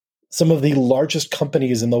some of the largest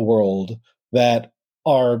companies in the world that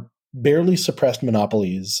are barely suppressed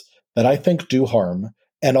monopolies that I think do harm,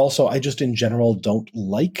 and also I just in general don't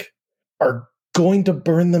like, are going to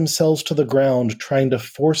burn themselves to the ground trying to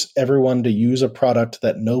force everyone to use a product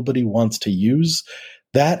that nobody wants to use.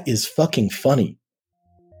 That is fucking funny.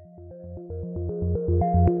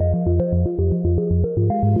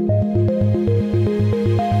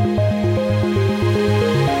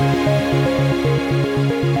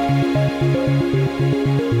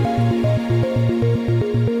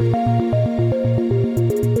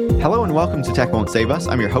 Hello and welcome to Tech Won't Save Us.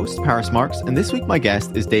 I'm your host, Paris Marks, and this week my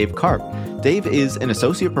guest is Dave Karp. Dave is an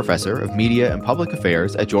associate professor of media and public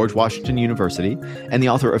affairs at George Washington University and the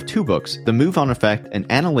author of two books, The MoveOn Effect and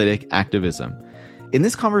Analytic Activism. In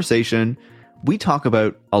this conversation, we talk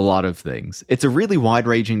about a lot of things. It's a really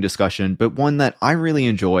wide-ranging discussion, but one that I really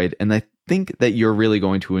enjoyed, and I think that you're really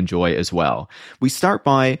going to enjoy as well. We start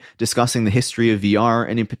by discussing the history of VR,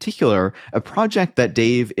 and in particular, a project that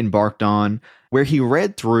Dave embarked on where he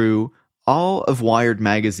read through all of Wired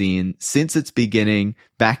magazine since its beginning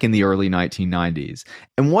back in the early 1990s.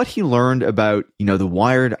 And what he learned about, the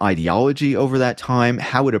Wired ideology over that time,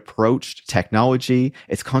 how it approached technology,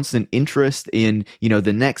 its constant interest in,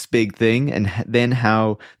 the next big thing, and then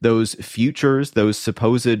how those futures, those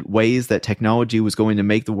supposed ways that technology was going to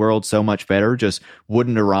make the world so much better just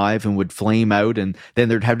wouldn't arrive and would flame out, and then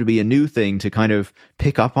there'd have to be a new thing to kind of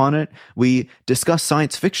pick up on it. We discuss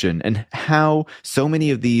science fiction and how so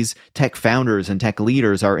many of these tech founders and tech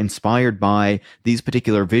leaders are inspired by these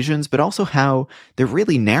particular visions, but also how they're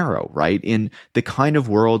really narrow, right, in the kind of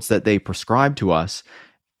worlds that they prescribe to us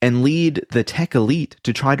and lead the tech elite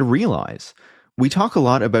to try to realize. We talk a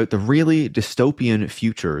lot about the really dystopian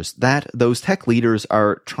futures that those tech leaders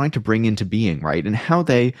are trying to bring into being, right, and how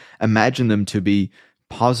they imagine them to be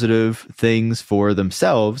positive things for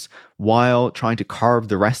themselves while trying to carve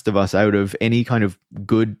the rest of us out of any kind of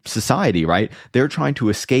good society, right? They're trying to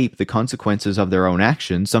escape the consequences of their own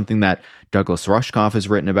actions, something that Douglas Rushkoff has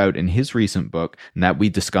written about in his recent book and that we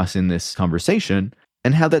discuss in this conversation,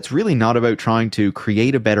 and how that's really not about trying to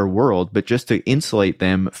create a better world, but just to insulate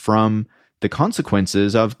them from the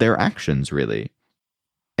consequences of their actions, really.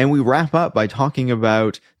 And we wrap up by talking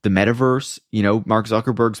about the metaverse, Mark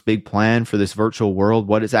Zuckerberg's big plan for this virtual world,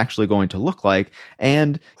 what it's actually going to look like,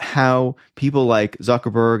 and how people like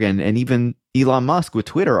Zuckerberg and even Elon Musk with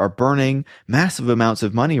Twitter are burning massive amounts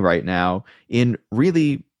of money right now in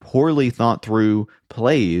really poorly thought through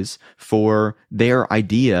plays for their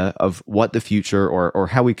idea of what the future or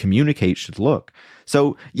how we communicate should look.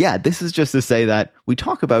 So yeah, this is just to say that we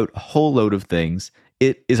talk about a whole load of things.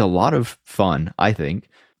 It is a lot of fun, I think.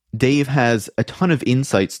 Dave has a ton of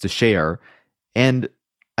insights to share, and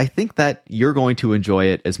I think that you're going to enjoy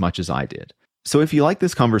it as much as I did. So if you like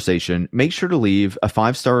this conversation, make sure to leave a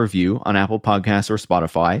 5-star review on Apple Podcasts or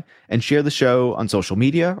Spotify, and share the show on social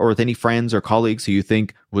media or with any friends or colleagues who you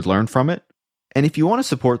think would learn from it. And if you want to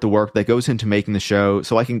support the work that goes into making the show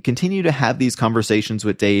so I can continue to have these conversations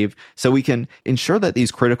with Dave, so we can ensure that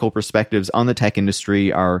these critical perspectives on the tech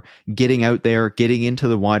industry are getting out there, getting into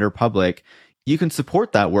the wider public, you can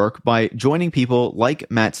support that work by joining people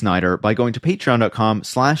like Matt Snyder by going to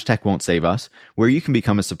patreon.com/techwon'tsavus, where you can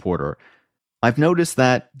become a supporter. I've noticed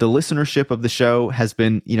that the listenership of the show has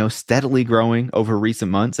been, steadily growing over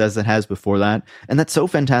recent months as it has before that. And that's so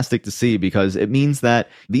fantastic to see, because it means that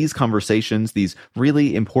these conversations, these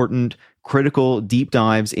really important, critical deep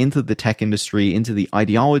dives into the tech industry, into the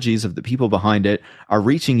ideologies of the people behind it, are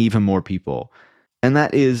reaching even more people. And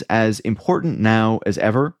that is as important now as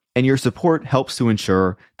ever. And your support helps to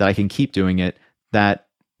ensure that I can keep doing it, that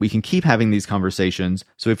we can keep having these conversations.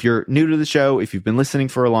 So if you're new to the show, if you've been listening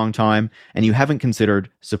for a long time and you haven't considered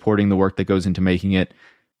supporting the work that goes into making it,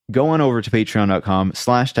 go on over to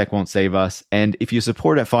patreon.com/techwon'tsavus. And if you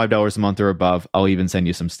support at $5 a month or above, I'll even send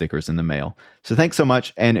you some stickers in the mail. So thanks so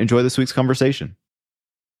much and enjoy this week's conversation.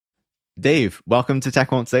 Dave, welcome to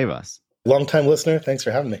Tech Won't Save Us. Long-time listener. Thanks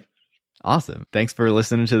for having me. Awesome. Thanks for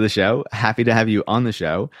listening to the show. Happy to have you on the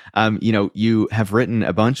show. You have written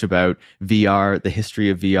a bunch about VR, the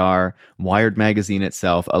history of VR, Wired magazine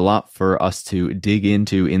itself, a lot for us to dig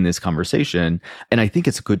into in this conversation. And I think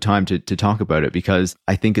it's a good time to talk about it, because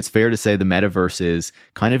I think it's fair to say the metaverse is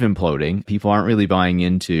kind of imploding. People aren't really buying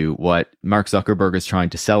into what Mark Zuckerberg is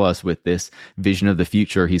trying to sell us with this vision of the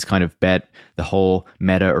future he's kind of bet the whole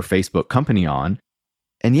Meta or Facebook company on.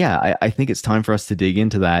 And yeah, I think it's time for us to dig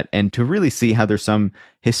into that and to really see how there's some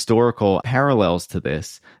historical parallels to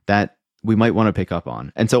this that we might want to pick up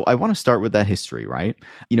on. And so I want to start with that history, right?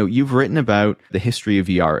 You've written about the history of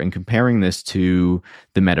VR and comparing this to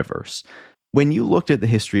the metaverse. When you looked at the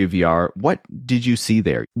history of VR, what did you see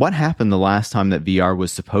there? What happened the last time that VR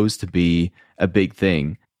was supposed to be a big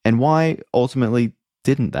thing? And why ultimately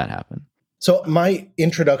didn't that happen? So my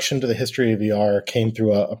introduction to the history of VR came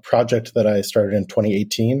through a project that I started in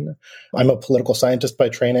 2018. I'm a political scientist by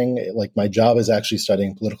training. Like, my job is actually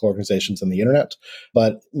studying political organizations and the internet.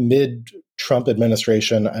 But mid-Trump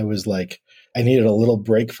administration, I was like, I needed a little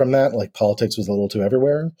break from that. Like, politics was a little too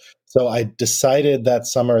everywhere. So I decided that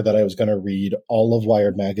summer that I was going to read all of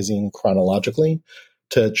Wired magazine chronologically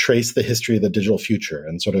to trace the history of the digital future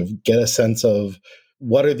and sort of get a sense of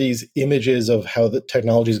what are these images of how the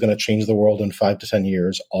technology is going to change the world in 5 to 10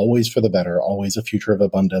 years, always for the better, always a future of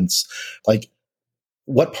abundance. Like,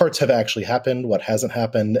 what parts have actually happened, what hasn't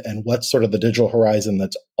happened, and what's sort of the digital horizon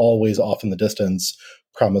that's always off in the distance,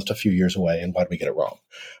 promised a few years away, and why did we get it wrong?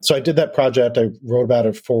 So I did that project. I wrote about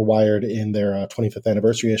it for Wired in their 25th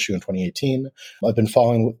anniversary issue in 2018. I've been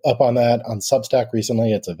following up on that on Substack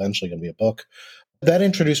recently. It's eventually going to be a book. That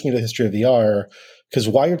introduced me to the history of VR, because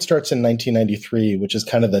Wired starts in 1993, which is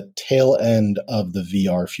kind of the tail end of the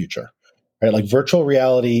VR future, right? Like, virtual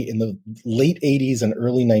reality in the late 80s and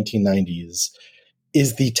early 1990s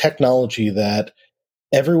is the technology that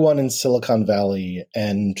everyone in Silicon Valley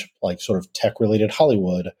and like sort of tech-related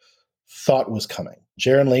Hollywood thought was coming.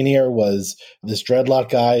 Jaron Lanier was this dreadlock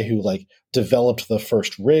guy who like developed the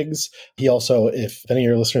first rigs. He also, if any of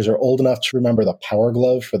your listeners are old enough to remember the Power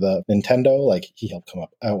Glove for the Nintendo, like, he helped come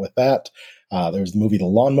out with that. There was the movie The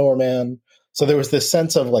Lawnmower Man. So there was this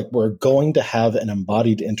sense of like, we're going to have an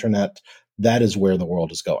embodied internet. That is where the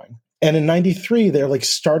world is going. And in 93, they're like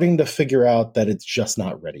starting to figure out that it's just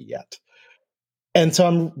not ready yet. And so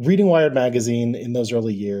I'm reading Wired magazine in those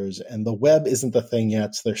early years, and the web isn't the thing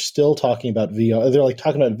yet. So they're still talking about VR. They're like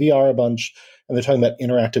talking about VR a bunch, and they're talking about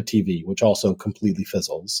interactive TV, which also completely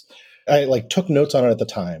fizzles. I like took notes on it at the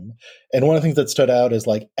time. And one of the things that stood out is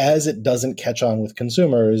like, as it doesn't catch on with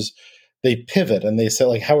consumers, they pivot and they say,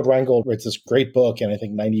 like, Howard Rheingold writes this great book in I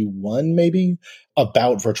think 91 maybe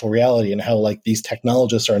about virtual reality and how like these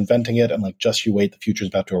technologists are inventing it, and like, just you wait, the future is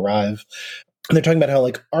about to arrive. And they're talking about how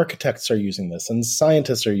like architects are using this and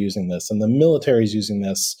scientists are using this and the military is using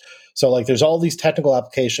this. So like, there's all these technical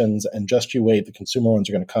applications, and just you wait, the consumer ones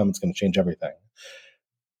are going to come. It's going to change everything.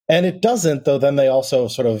 And it doesn't, though. Then they also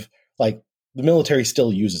sort of like, the military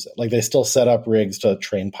still uses it. Like, they still set up rigs to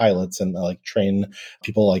train pilots and like train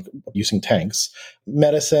people like using tanks.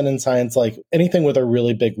 Medicine and science, like anything with a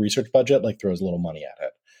really big research budget, like throws a little money at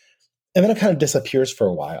it. And then it kind of disappears for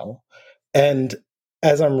a while. And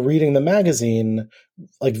as I'm reading the magazine,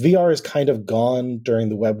 like, VR is kind of gone during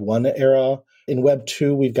the Web 1 era. In Web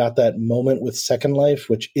 2, we've got that moment with Second Life,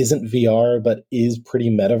 which isn't VR, but is pretty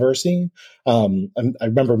metaversy. I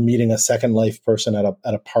remember meeting a Second Life person at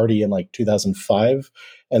a party in like 2005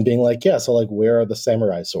 and being like, yeah, so like, where are the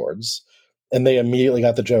samurai swords? And they immediately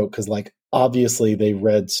got the joke because like, obviously they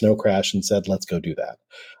read Snow Crash and said, let's go do that.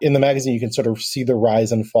 In the magazine, you can sort of see the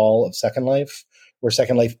rise and fall of Second Life, where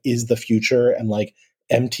Second Life is the future, and like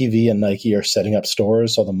MTV and Nike are setting up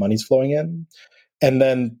stores so the money's flowing in. And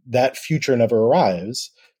then that future never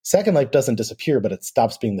arrives. Second Life doesn't disappear, but it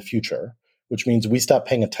stops being the future, which means we stop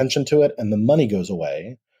paying attention to it and the money goes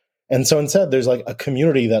away. And so instead, there's like a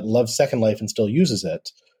community that loves Second Life and still uses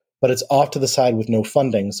it, but it's off to the side with no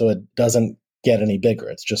funding, so it doesn't get any bigger.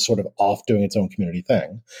 It's just sort of off doing its own community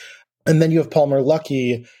thing. And then you have Palmer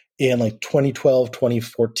Luckey in like 2012,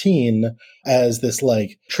 2014 as this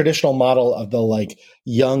like traditional model of the like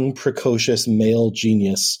young, precocious male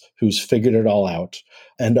genius who's figured it all out.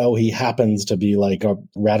 And oh, he happens to be like a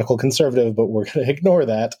radical conservative, but we're going to ignore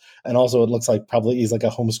that. And also it looks like probably he's like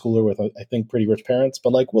a homeschooler with, I think, pretty rich parents,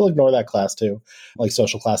 but like, we'll ignore that class too, like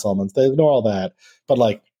social class elements. They ignore all that. But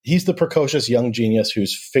like, he's the precocious young genius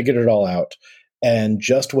who's figured it all out, and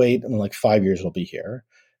just wait, and in like 5 years it'll be here.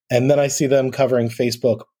 And then I see them covering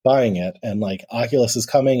Facebook buying it, and like, Oculus is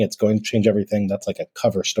coming. It's going to change everything. That's like a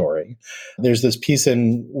cover story. There's this piece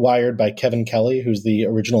in Wired by Kevin Kelly, who's the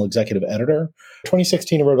original executive editor.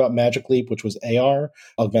 2016, he wrote about Magic Leap, which was AR,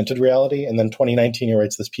 augmented reality. And then 2019, he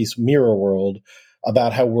writes this piece, Mirror World,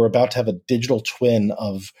 about how we're about to have a digital twin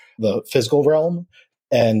of the physical realm.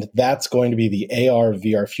 And that's going to be the AR,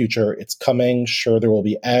 VR future. It's coming. Sure, there will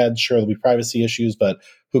be ads. Sure, there'll be privacy issues, but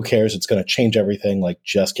who cares? It's going to change everything. Like,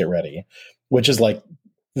 just get ready, which is like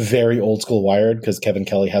very old school Wired, because Kevin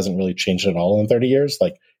Kelly hasn't really changed at all in 30 years.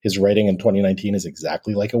 Like, his writing in 2019 is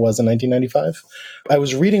exactly like it was in 1995. I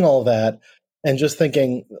was reading all of that and just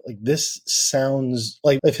thinking, like, this sounds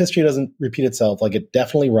like, if history doesn't repeat itself, like, it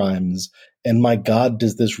definitely rhymes. And my God,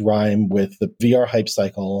 does this rhyme with the VR hype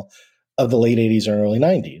cycle of the late 80s or early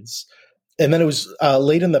 90s? And then it was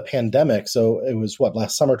late in the pandemic. So it was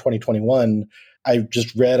last summer, 2021. I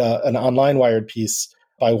just read an online Wired piece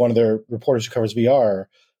by one of their reporters who covers VR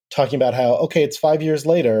talking about how, okay, it's 5 years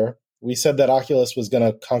later. We said that Oculus was going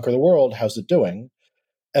to conquer the world. How's it doing?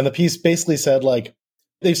 And the piece basically said, like,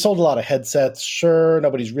 they've sold a lot of headsets. Sure,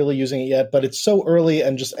 nobody's really using it yet, but it's so early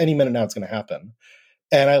and just any minute now it's going to happen.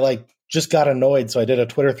 And I just got annoyed. So I did a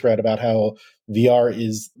Twitter thread about how VR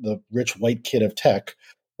is the rich white kid of tech,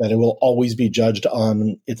 that it will always be judged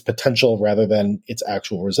on its potential rather than its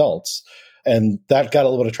actual results. And that got a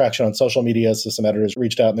little bit of traction on social media. So some editors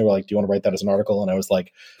reached out and they were like, do you want to write that as an article? And I was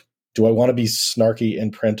like, do I want to be snarky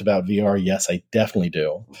in print about VR? Yes, I definitely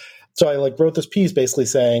do. So I wrote this piece basically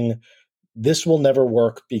saying this will never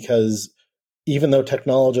work because even though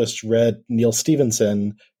technologists read Neil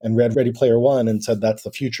Stephenson and read Ready Player One and said that's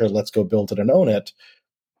the future, let's go build it and own it,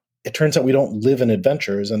 it turns out we don't live in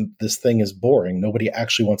adventures and this thing is boring. Nobody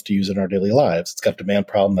actually wants to use it in our daily lives. It's got a demand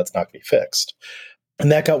problem that's not going to be fixed.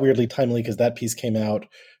 And that got weirdly timely because that piece came out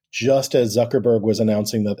just as Zuckerberg was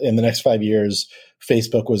announcing that in the next 5 years,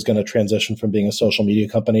 Facebook was going to transition from being a social media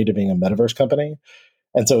company to being a metaverse company.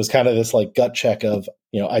 And so it was kind of this gut check of,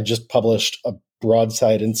 I just published a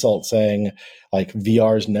broadside insult saying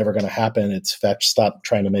VR is never going to happen. It's Fetch. Stop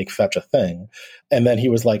trying to make Fetch a thing. And then he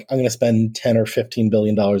was like, I'm going to spend 10 or $15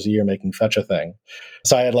 billion a year making Fetch a thing.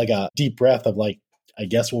 So I had a deep breath of I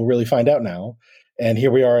guess we'll really find out now. And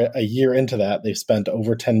here we are a year into that. They've spent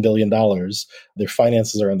over $10 billion. Their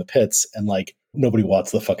finances are in the pits and nobody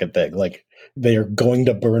wants the fucking thing. They are going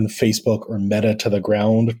to burn Facebook or Meta to the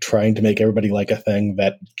ground, trying to make everybody like a thing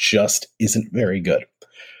that just isn't very good.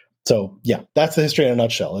 So yeah, that's the history in a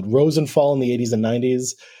nutshell. It rose and fell in the 80s and 90s.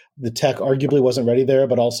 The tech arguably wasn't ready there,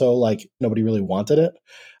 but also nobody really wanted it.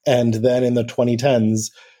 And then in the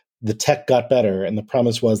 2010s, the tech got better. And the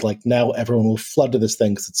promise was now everyone will flood to this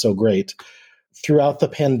thing because it's so great. Throughout the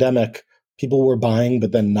pandemic, people were buying,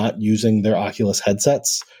 but then not using their Oculus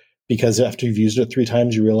headsets because after you've used it 3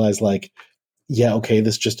 times, you realize yeah, okay,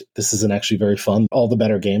 this isn't actually very fun. All the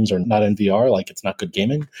better games are not in VR. It's not good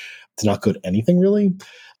gaming. It's not good anything really.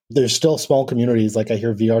 There's still small communities. I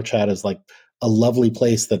hear VR chat is a lovely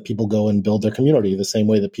place that people go and build their community the same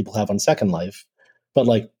way that people have on Second Life. But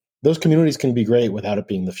those communities can be great without it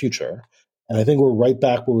being the future. And I think we're right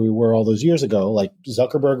back where we were all those years ago.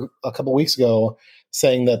 Zuckerberg a couple of weeks ago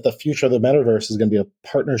saying that the future of the metaverse is going to be a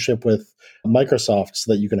partnership with Microsoft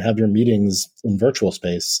so that you can have your meetings in virtual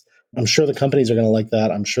space. I'm sure the companies are going to like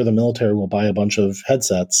that. I'm sure the military will buy a bunch of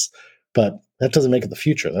headsets, but that doesn't make it the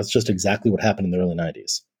future. That's just exactly what happened in the early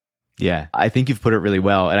 90s. Yeah, I think you've put it really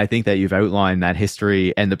well. And I think that you've outlined that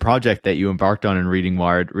history and the project that you embarked on in Reading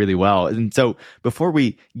Wired really well. And so before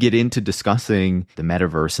we get into discussing the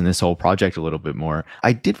metaverse and this whole project a little bit more,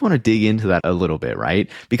 I did want to dig into that a little bit, right?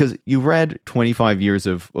 Because you read 25 years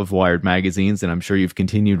of Wired magazines, and I'm sure you've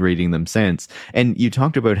continued reading them since. And you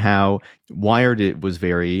talked about how Wired is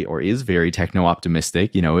very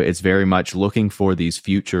techno-optimistic. It's very much looking for these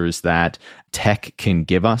futures that tech can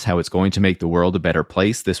give us, how it's going to make the world a better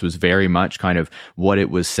place. This was very much kind of what it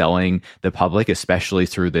was selling the public, especially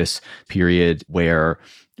through this period where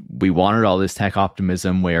we wanted all this tech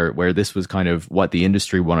optimism, where this was kind of what the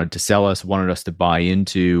industry wanted to sell us, wanted us to buy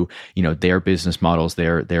into, their business models,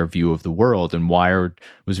 their view of the world. And Wired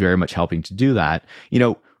was very much helping to do that.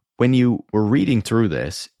 When you were reading through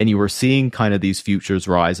this and you were seeing kind of these futures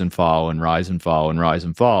rise and fall and rise and fall and rise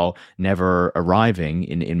and fall, never arriving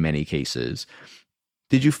in many cases,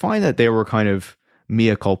 did you find that there were kind of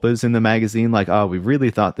mea culpas in the magazine? We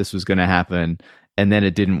really thought this was going to happen and then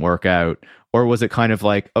it didn't work out? Or was it kind of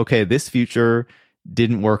okay, this future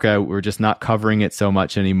didn't work out. We're just not covering it so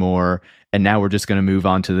much anymore. And now we're just going to move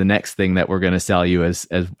on to the next thing that we're going to sell you as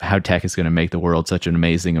how tech is going to make the world such an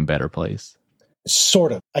amazing and better place.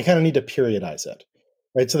 Sort of. I kind of need to periodize it,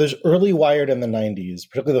 right? So there's early Wired in the 90s,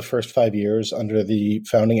 particularly the first 5 years under the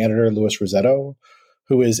founding editor, Louis Rosetto,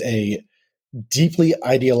 who is a deeply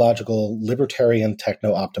ideological libertarian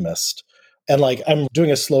techno-optimist. And I'm doing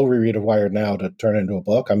a slow reread of Wired now to turn it into a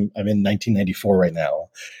book. I'm in 1994 right now.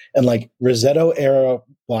 And Rosetto era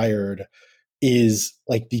Wired is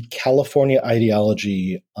the California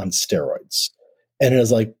ideology on steroids. And it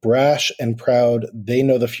is brash and proud. They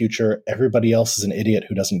know the future. Everybody else is an idiot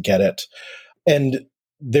who doesn't get it. And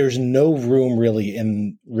there's no room really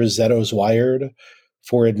in Rosetto's Wired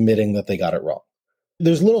for admitting that they got it wrong.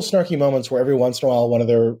 There's little snarky moments where every once in a while, one of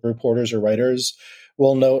their reporters or writers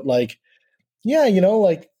will note yeah,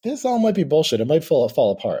 this all might be bullshit. It might fall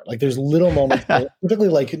apart. There's little moments,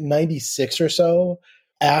 particularly 96 or so,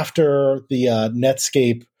 after the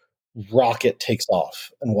Netscape rocket takes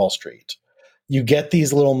off in Wall Street. you get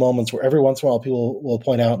these little moments where every once in a while people will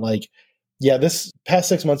point out like, yeah, this past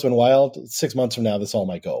 6 months went wild. 6 months from now, this all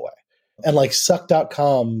might go away. And like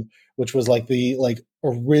suck.com, which was like the like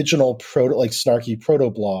original proto, like snarky proto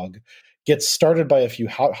blog, gets started by a few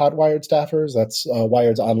hot Wired staffers. That's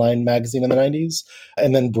Wired's online magazine in the 90s,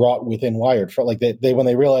 and then brought within Wired. For like they when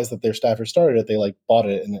they realized that their staffers started it, they like bought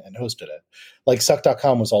it and hosted it. Like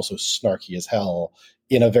suck.com was also snarky as hell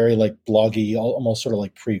in a very like bloggy, almost sort of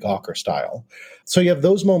like pre-Gawker style. So you have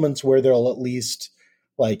those moments where they'll at least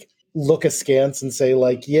like look askance and say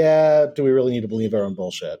like, yeah, do we really need to believe our own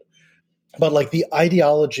bullshit? But like the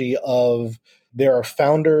ideology of there are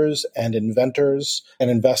founders and inventors and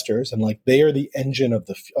investors, and like they are the engine of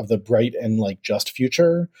the bright and like just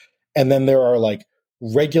future. And then there are like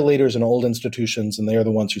regulators and old institutions, and they are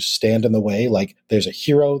the ones who stand in the way. Like there's a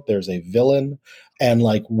hero, there's a villain, and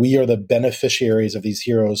like we are the beneficiaries of these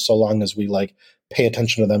heroes so long as we like pay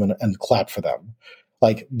attention to them and clap for them.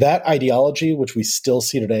 Like that ideology, which we still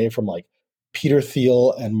see today from like Peter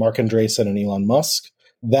Thiel and Mark Andreessen and Elon Musk,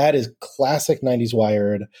 that is classic 90s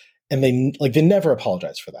Wired. And they never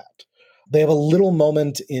apologize for that. They have a little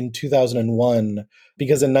moment in 2001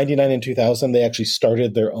 because in 99 and 2000, they actually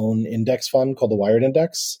started their own index fund called the Wired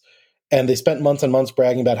Index. And they spent months and months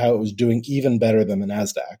bragging about how it was doing even better than the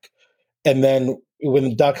NASDAQ. And then when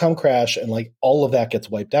the dot-com crash and like all of that gets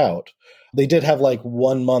wiped out, they did have like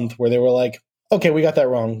 1 month where they were like, okay, we got that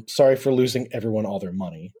wrong. Sorry for losing everyone all their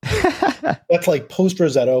money. That's like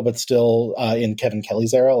post-Rosetto, but still in Kevin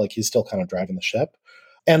Kelly's era. Like he's still kind of driving the ship.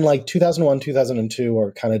 And like 2001, 2002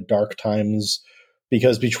 are kind of dark times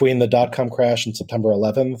because between the dot-com crash and September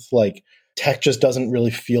 11th, like tech just doesn't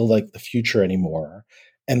really feel like the future anymore.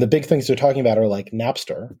 And the big things they're talking about are like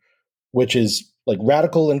Napster, which is like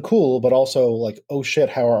radical and cool, but also like, oh shit,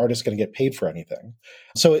 how are artists going to get paid for anything?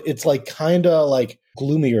 So it's like kind of like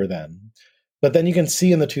gloomier then. But then you can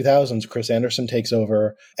see in the 2000s, Chris Anderson takes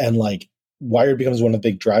over and like Wired becomes one of the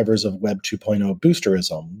big drivers of Web 2.0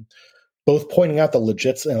 boosterism, both pointing out the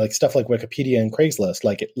legit like stuff like Wikipedia and Craigslist,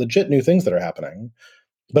 like legit new things that are happening,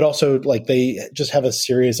 but also like they just have a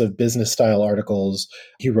series of business style articles.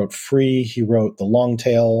 He wrote Free, he wrote The Long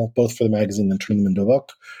Tail, both for the magazine and turned them into a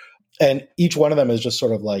book. And each one of them is just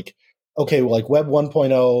sort of like, okay, well, like Web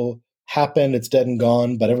 1.0 happened, it's dead and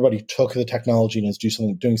gone, but everybody took the technology and is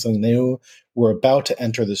doing something new. We're about to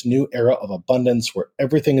enter this new era of abundance where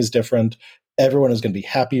everything is different. Everyone is going to be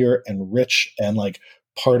happier and rich and like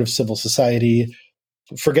part of civil society.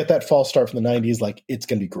 Forget that false start from the 90s. Like it's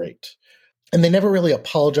going to be great. And they never really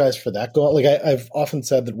apologized for that. Like I've often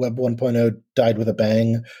said that Web 1.0 died with a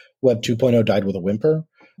bang. Web 2.0 died with a whimper.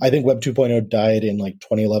 I think Web 2.0 died in like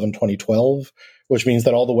 2011, 2012, which means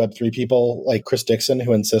that all the Web 3 people like Chris Dixon,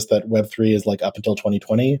 who insist that Web 3 is like up until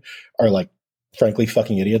 2020, are like frankly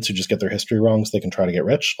fucking idiots who just get their history wrong so they can try to get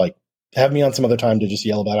rich. Like have me on some other time to just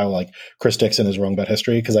yell about how like Chris Dixon is wrong about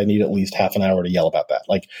history, because I need at least half an hour to yell about that.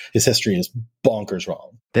 Like his history is bonkers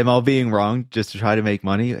wrong. Them all being wrong just to try to make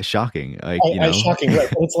money is shocking. Like, shocking, right?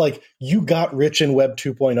 But it's like you got rich in Web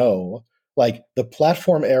 2.0. Like the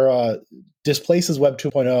platform era displaces Web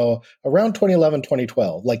 2.0 around 2011,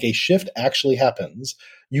 2012. Like a shift actually happens.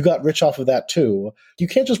 You got rich off of that too. You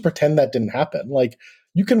can't just pretend that didn't happen. Like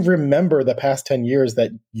you can remember the past 10 years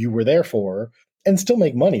that you were there for and still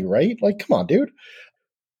make money, right? Like, come on, dude.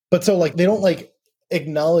 But so like they don't like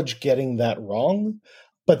acknowledge getting that wrong.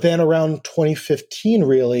 But then around 2015,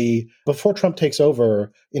 really, before Trump takes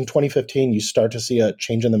over, in 2015, you start to see a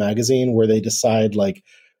change in the magazine where they decide like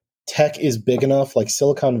tech is big enough, like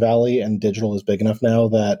Silicon Valley and digital is big enough now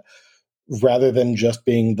that rather than just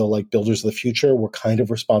being the like builders of the future, we're kind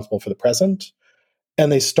of responsible for the present.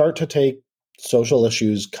 And they start to take social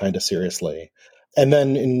issues kind of seriously. And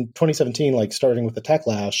then in 2017, like starting with the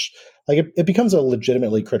Techlash, like it becomes a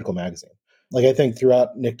legitimately critical magazine. Like I think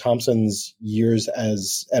throughout Nick Thompson's years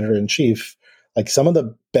as editor-in-chief, like some of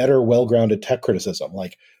the better, well-grounded tech criticism,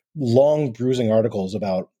 like long bruising articles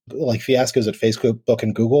about like fiascos at Facebook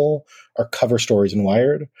and Google are cover stories in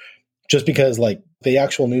Wired, just because like the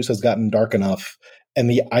actual news has gotten dark enough and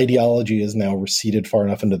the ideology is now receded far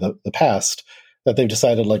enough into the past that they've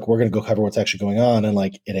decided like we're going to go cover what's actually going on, and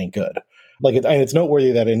like it ain't good. Like it's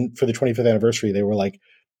noteworthy that for the 25th anniversary they were like,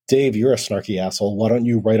 Dave, you're a snarky asshole. Why don't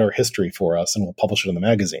you write our history for us and we'll publish it in the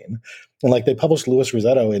magazine? And like they published Louis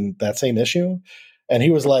Rosetto in that same issue. And he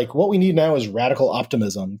was like, what we need now is radical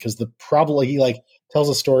optimism, because the problem, he like tells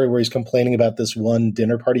a story where he's complaining about this one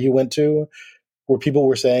dinner party he went to where people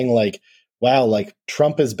were saying like, wow, like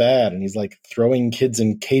Trump is bad. And he's like throwing kids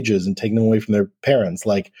in cages and taking them away from their parents.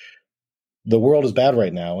 Like the world is bad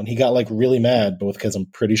right now. And he got like really mad, both because I'm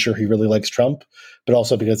pretty sure he really likes Trump, but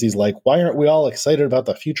also because he's like, why aren't we all excited about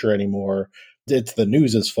the future anymore? It's the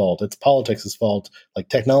news's fault. It's politics' fault. Like,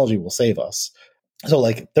 technology will save us. So,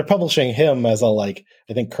 like, they're publishing him as a, like,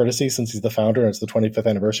 I think courtesy since he's the founder and it's the 25th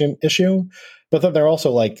anniversary issue. But then they're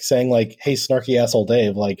also, like, saying, like, hey, snarky asshole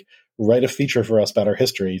Dave, like, write a feature for us about our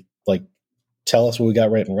history. Like, tell us what we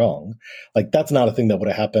got right and wrong. Like, that's not a thing that would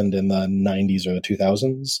have happened in the 90s or the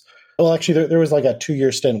 2000s. Well, actually, there was, like, a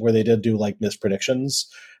 2-year stint where they did do, like, mispredictions.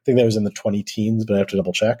 I think that was in the 20-teens, but I have to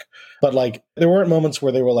double check. But, like, there weren't moments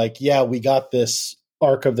where they were like, yeah, we got this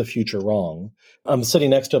arc of the future wrong. I'm sitting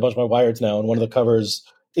next to a bunch of my Wired's now, and one of the covers,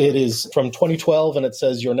 it is from 2012, and it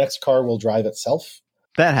says, your next car will drive itself.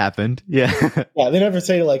 That happened. Yeah. Yeah, they never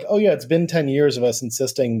say, like, oh, yeah, it's been 10 years of us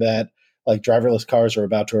insisting that, like, driverless cars are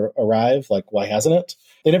about to arrive. Like, why hasn't it?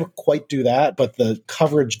 They never quite do that, but the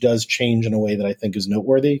coverage does change in a way that I think is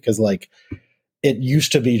noteworthy, because, like, it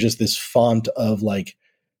used to be just this font of, like,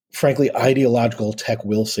 frankly, ideological tech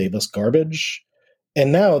will save us garbage.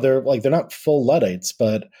 And now they're not full Luddites,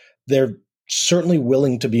 but they're certainly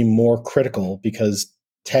willing to be more critical because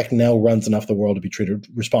tech now runs enough of the world to be treated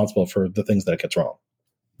responsible for the things that it gets wrong.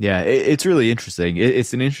 Yeah, it's really interesting.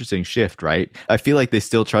 It's an interesting shift, right? I feel like they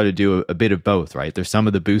still try to do a bit of both, right? There's some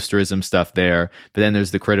of the boosterism stuff there, but then there's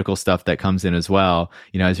the critical stuff that comes in as well.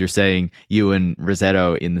 You know, as you're saying, you and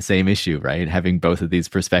Rossetto in the same issue, right? Having both of these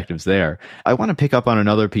perspectives there. I want to pick up on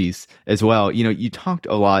another piece as well. You know, you talked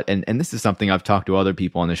a lot, and this is something I've talked to other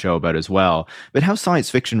people on the show about as well, but how science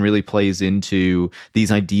fiction really plays into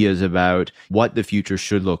these ideas about what the future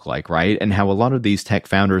should look like, right? And how a lot of these tech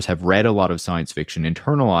founders have read a lot of science fiction,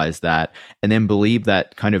 internalized that, and then believe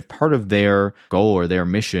that kind of part of their goal or their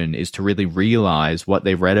mission is to really realize what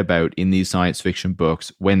they read about in these science fiction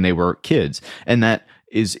books when they were kids. And that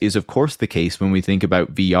is of course the case when we think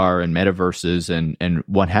about VR and metaverses and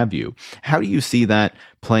what have you. How do you see that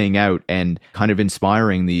playing out and kind of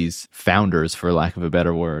inspiring these founders, for lack of a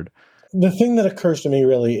better word? The thing that occurs to me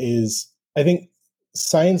really is, I think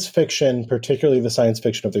science fiction, particularly the science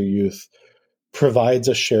fiction of their youth, provides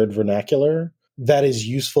a shared vernacular that is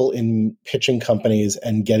useful in pitching companies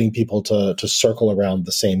and getting people to circle around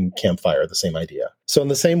the same campfire, the same idea. So in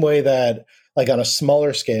the same way that, like, on a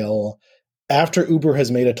smaller scale, after Uber has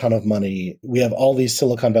made a ton of money, we have all these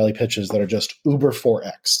Silicon Valley pitches that are just Uber for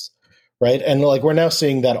X, right? And, like, we're now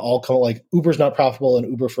seeing that all come, like, Uber's not profitable and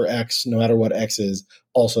Uber for X, no matter what X is,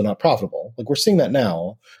 also not profitable. Like, we're seeing that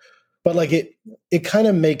now. But, like, it kind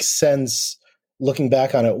of makes sense looking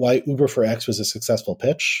back on it why Uber for X was a successful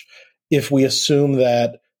pitch, if we assume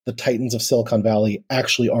that the titans of Silicon Valley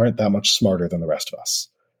actually aren't that much smarter than the rest of us,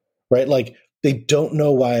 right? Like, they don't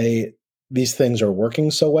know why these things are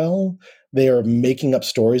working so well. They are making up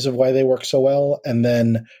stories of why they work so well. And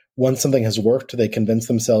then once something has worked, they convince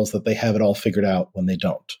themselves that they have it all figured out when they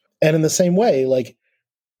don't. And in the same way, like,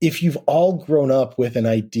 if you've all grown up with an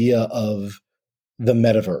idea of the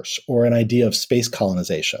metaverse or an idea of space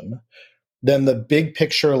colonization, then the big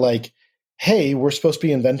picture, like, hey, we're supposed to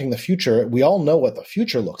be inventing the future. We all know what the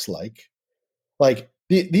future looks like. Like,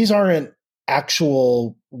 these aren't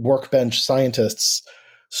actual workbench scientists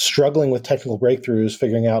struggling with technical breakthroughs,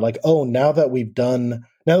 figuring out, like, oh, now that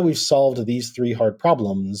we've solved these 3 hard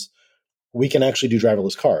problems, we can actually do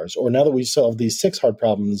driverless cars. Or now that we've solved these 6 hard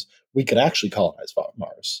problems, we could actually colonize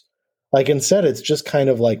Mars. Like, instead, it's just kind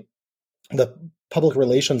of like the public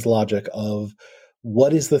relations logic of,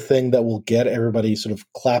 what is the thing that will get everybody sort of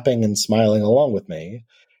clapping and smiling along with me?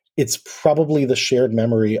 It's probably the shared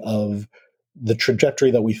memory of the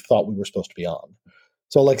trajectory that we thought we were supposed to be on.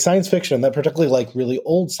 So, like, science fiction, that particularly, like, really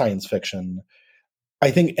old science fiction,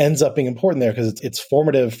 I think ends up being important there because it's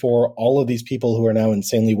formative for all of these people who are now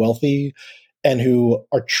insanely wealthy and who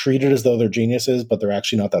are treated as though they're geniuses, but they're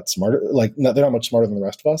actually not that smart. Like, they're not much smarter than the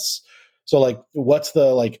rest of us. So, like, what's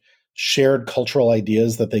the, like, shared cultural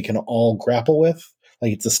ideas that they can all grapple with?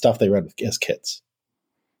 Like, it's the stuff they read as kids.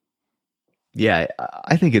 Yeah,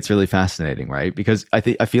 I think it's really fascinating, right? Because I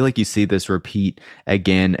feel like you see this repeat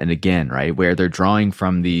again and again, right? Where they're drawing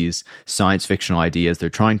from these science fictional ideas, they're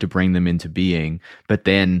trying to bring them into being, but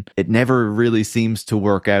then it never really seems to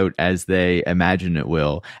work out as they imagine it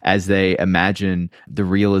will, as they imagine the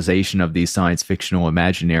realization of these science fictional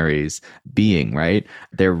imaginaries being, right?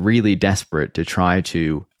 They're really desperate to try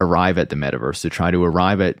to arrive at the metaverse, to try to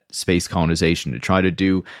arrive at space colonization, to try to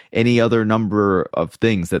do any other number of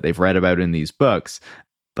things that they've read about in these books,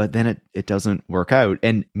 but then it doesn't work out.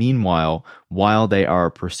 And meanwhile, while they are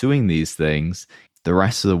pursuing these things, the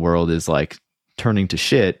rest of the world is, like, turning to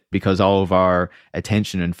shit because all of our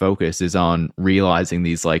attention and focus is on realizing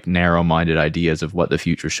these like narrow-minded ideas of what the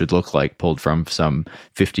future should look like, pulled from some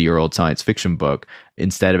 50-year-old science fiction book,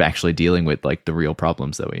 instead of actually dealing with like the real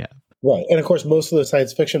problems that we have. Right. And of course, most of the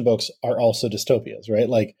science fiction books are also dystopias, right?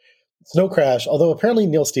 Like Snow Crash, although apparently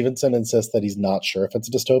Neil Stephenson insists that he's not sure if it's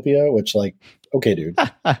a dystopia, which, like, okay, dude.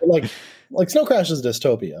 like Snow Crash is a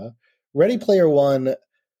dystopia. Ready Player One,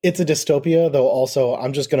 it's a dystopia, though also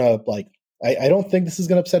I'm just going to, like, I don't think this is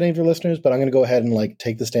going to upset any of your listeners, but I'm going to go ahead and, like,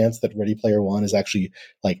 take the stance that Ready Player One is actually,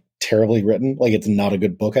 like, terribly written. Like, it's not a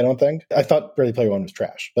good book, I don't think. I thought Ready Player One was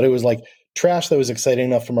trash, but it was, like, trash that was exciting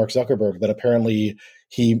enough for Mark Zuckerberg that apparently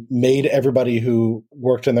he made everybody who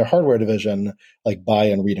worked in their hardware division like buy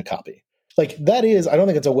and read a copy. Like that is, I don't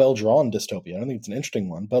think it's a well-drawn dystopia. I don't think it's an interesting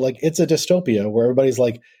one, but like it's a dystopia where everybody's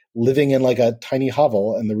like living in like a tiny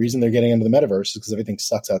hovel. And the reason they're getting into the metaverse is because everything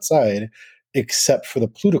sucks outside, except for the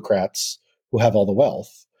plutocrats who have all the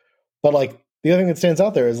wealth. But like the other thing that stands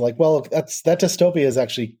out there is like, well, that dystopia is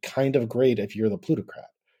actually kind of great if you're the plutocrat,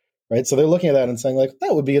 right? So they're looking at that and saying like,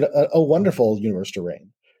 that would be a wonderful universe to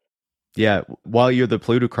reign. Yeah, while you're the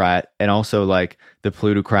plutocrat, and also like the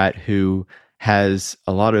plutocrat who has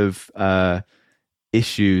a lot of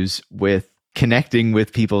issues with connecting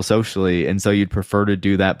with people socially, and so you'd prefer to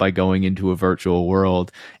do that by going into a virtual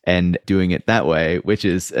world and doing it that way, which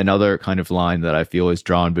is another kind of line that I feel is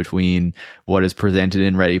drawn between what is presented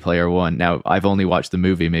in Ready Player One. Now, I've only watched the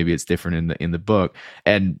movie; maybe it's different in the book.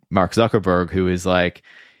 And Mark Zuckerberg, who is like,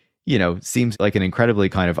 you know, seems like an incredibly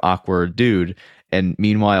kind of awkward dude, and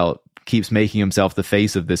meanwhile keeps making himself the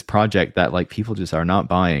face of this project that like people just are not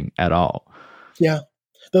buying at all. Yeah.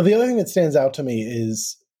 Though the other thing that stands out to me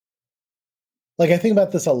is like, I think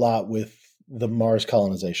about this a lot with the Mars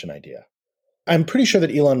colonization idea. I'm pretty sure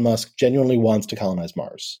that Elon Musk genuinely wants to colonize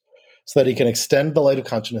Mars so that he can extend the light of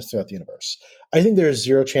consciousness throughout the universe. I think there is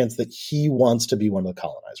zero chance that he wants to be one of the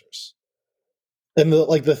colonizers. And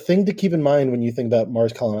the thing to keep in mind when you think about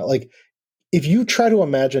Mars colonization, like if you try to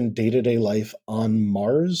imagine day-to-day life on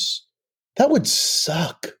Mars, that would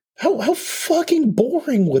suck. How fucking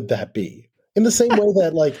boring would that be? In the same way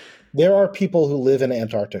that, like, there are people who live in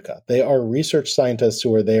Antarctica. They are research scientists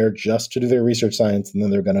who are there just to do their research science, and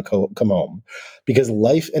then they're going to come home. Because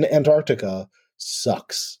life in Antarctica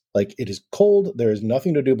sucks. Like, it is cold. There is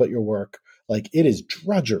nothing to do but your work. Like, it is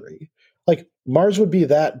drudgery. Like, Mars would be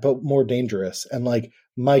that, but more dangerous. And, like,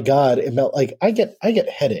 my God, I get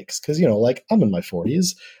headaches because, you know, like, I'm in my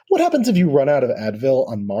 40s. What happens if you run out of Advil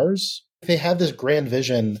on Mars? They have this grand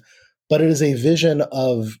vision, but it is a vision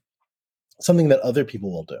of something that other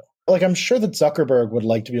people will do. Like, I'm sure that Zuckerberg would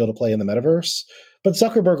like to be able to play in the metaverse, but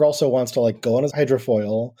Zuckerberg also wants to like go on his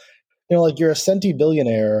hydrofoil. You know, like you're a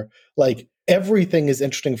centibillionaire, like everything is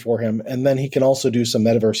interesting for him. And then he can also do some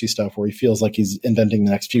metaversey stuff where he feels like he's inventing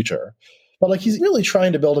the next future. But like, he's really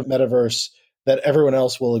trying to build a metaverse that everyone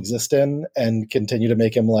else will exist in and continue to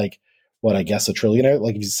make him like, what, I guess a trillionaire.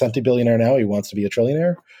 Like he's a centibillionaire now, he wants to be a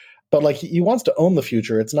trillionaire. But like he wants to own the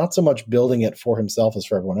future. It's not so much building it for himself as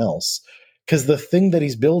for everyone else. Because the thing that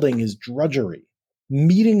he's building is drudgery.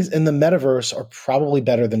 Meetings in the metaverse are probably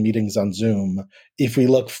better than meetings on Zoom if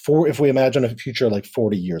we imagine a future like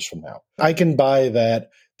 40 years from now. I can buy that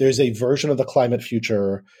there's a version of the climate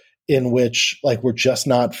future in which like we're just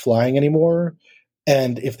not flying anymore.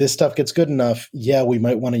 And if this stuff gets good enough, yeah, we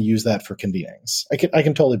might want to use that for convenings. I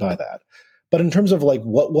can totally buy that. But in terms of like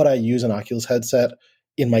what would I use an Oculus headset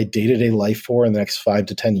in my day-to-day life for in the next 5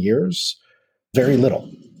 to 10 years? Very little.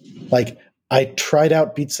 Like I tried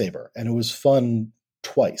out Beat Saber and it was fun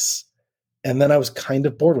twice. And then I was kind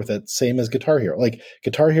of bored with it, same as Guitar Hero. Like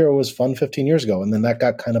Guitar Hero was fun 15 years ago and then that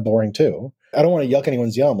got kind of boring too. I don't want to yuck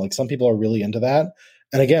anyone's yum. Like some people are really into that.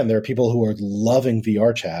 And again, there are people who are loving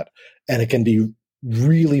VR chat and it can be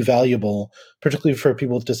really valuable, particularly for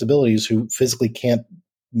people with disabilities who physically can't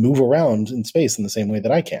move around in space in the same way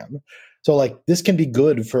that I can. So like this can be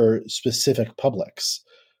good for specific publics.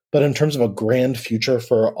 But in terms of a grand future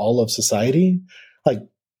for all of society, like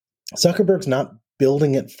Zuckerberg's not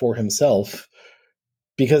building it for himself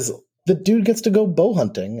because the dude gets to go bow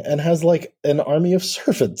hunting and has like an army of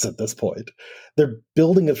servants at this point. They're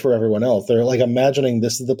building it for everyone else. They're like imagining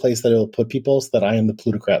this is the place that it'll put people so that I am the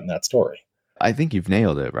plutocrat in that story. I think you've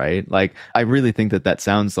nailed it, right? Like, I really think that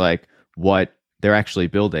sounds like what they're actually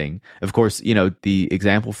building. Of course, you know, the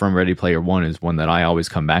example from Ready Player One is one that I always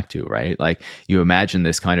come back to, right? Like you imagine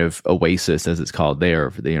this kind of oasis, as it's called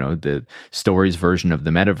there, you know, the story's version of the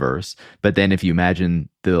metaverse. But then if you imagine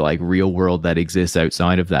the like real world that exists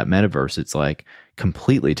outside of that metaverse, it's like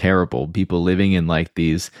completely terrible. People living in like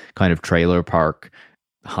these kind of trailer park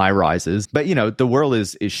high rises. But, you know, the world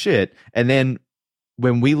is shit. And then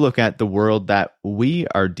when we look at the world that we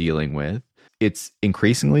are dealing with, it's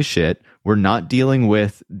increasingly shit. We're not dealing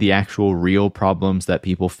with the actual real problems that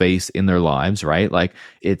people face in their lives, right? Like,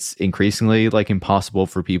 it's increasingly like impossible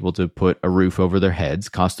for people to put a roof over their heads.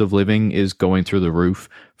 Cost of living is going through the roof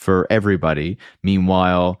for everybody.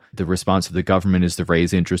 Meanwhile, the response of the government is to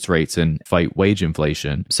raise interest rates and fight wage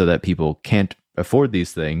inflation so that people can't afford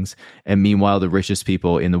these things. And meanwhile, the richest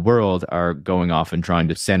people in the world are going off and trying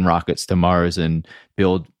to send rockets to Mars and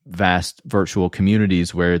build vast virtual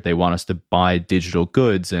communities where they want us to buy digital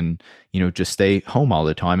goods and, just stay home all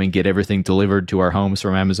the time and get everything delivered to our homes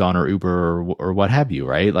from Amazon or Uber or what have you,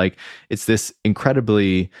 right? Like, it's this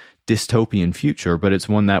incredibly dystopian future, but it's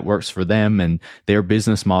one that works for them and their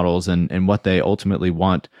business models and what they ultimately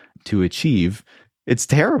want to achieve. It's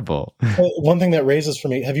terrible. Well, one thing that raises for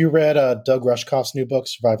me, have you read Doug Rushkoff's new book,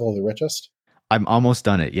 Survival of the Richest? I'm almost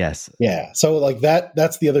done it, yes. Yeah. So like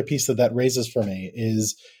that's the other piece that raises for me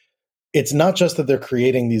is it's not just that they're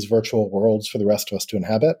creating these virtual worlds for the rest of us to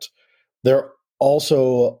inhabit. They're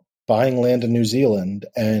also buying land in New Zealand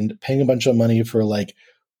and paying a bunch of money for like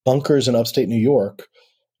bunkers in upstate New York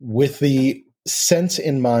with the sense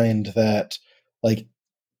in mind that like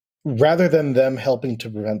rather than them helping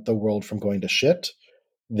to prevent the world from going to shit,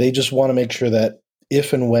 they just want to make sure that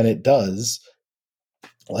if and when it does,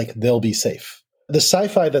 like they'll be safe. The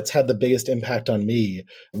sci-fi that's had the biggest impact on me,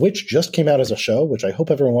 which just came out as a show, which I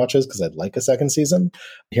hope everyone watches because I'd like a second season.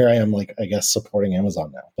 Here I am, like, I guess, supporting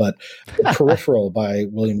Amazon now. But Peripheral by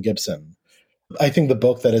William Gibson. I think the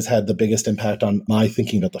book that has had the biggest impact on my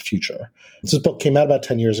thinking about the future. This book came out about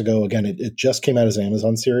 10 years ago. Again, it just came out as an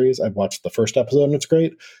Amazon series. I've watched the first episode and it's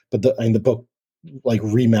great. But the book like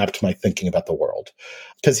remapped my thinking about the world.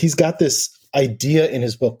 Because he's got this idea in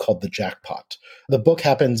his book called the jackpot. The book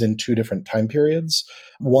happens in two different time periods.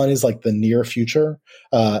 One is like the near future,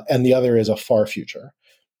 and the other is a far future.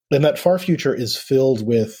 And that far future is filled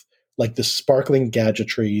with like the sparkling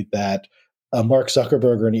gadgetry that Mark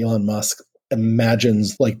Zuckerberg and Elon Musk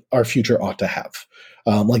imagines like our future ought to have.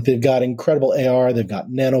 Like they've got incredible AR, they've got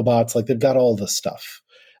nanobots, like they've got all this stuff.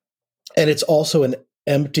 And it's also an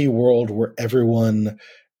empty world where everyone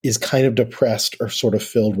is kind of depressed or sort of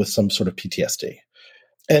filled with some sort of PTSD.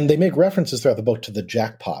 And they make references throughout the book to the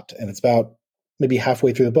jackpot. And it's about maybe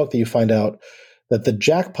halfway through the book that you find out that the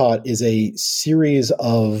jackpot is a series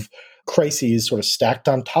of crises sort of stacked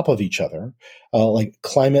on top of each other, like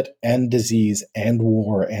climate and disease and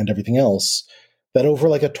war and everything else, that over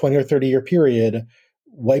like a 20 or 30 year period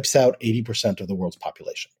wipes out 80% of the world's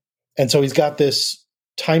population. And so he's got this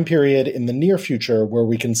time period in the near future where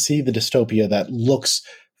we can see the dystopia that looks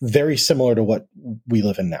very similar to what we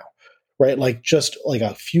live in now, right? Like just like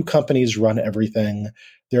a few companies run everything.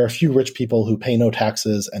 There are a few rich people who pay no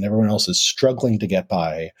taxes and everyone else is struggling to get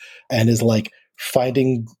by and is like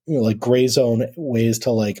finding like gray zone ways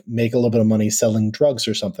to like make a little bit of money selling drugs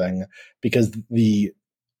or something because the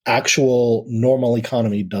actual normal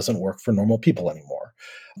economy doesn't work for normal people anymore.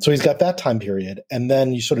 So he's got that time period. And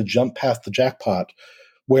then you sort of jump past the jackpot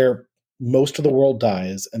where most of the world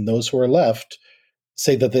dies and those who are left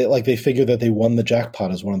say that they figure that they won the jackpot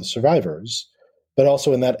as one of the survivors. But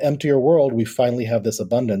also in that emptier world, we finally have this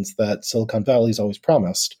abundance that Silicon Valley's always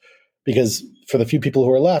promised. Because for the few people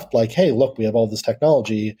who are left, like, hey, look, we have all this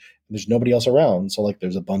technology, and there's nobody else around, so like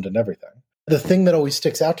there's abundant everything. The thing that always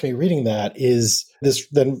sticks out to me reading that is, this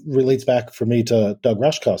then relates back for me to Doug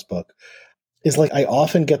Rushkoff's book, is like I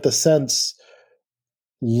often get the sense,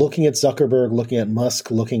 looking at Zuckerberg, looking at Musk,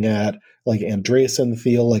 looking at like Andreessen,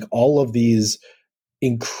 Thiel, like all of these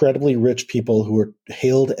incredibly rich people who are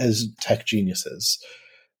hailed as tech geniuses,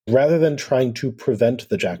 rather than trying to prevent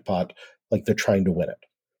the jackpot, like they're trying to win it,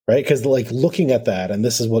 right? Because like looking at that, and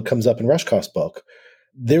this is what comes up in Rushkoff's book,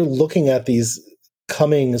 they're looking at these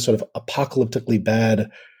coming sort of apocalyptically bad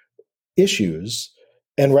issues,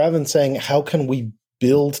 and rather than saying, how can we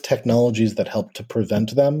build technologies that help to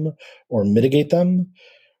prevent them or mitigate them,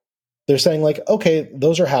 they're saying like, okay,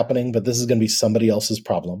 those are happening, but this is going to be somebody else's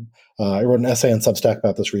problem. I wrote an essay on Substack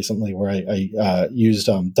about this recently where I used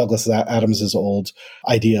Douglas Adams's old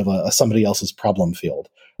idea of a somebody else's problem field.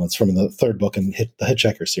 It's from the third book in the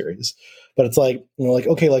Hitchhiker series. But it's like, like,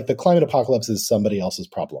 okay, like the climate apocalypse is somebody else's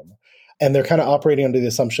problem. And they're kind of operating under the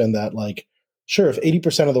assumption that like, sure, if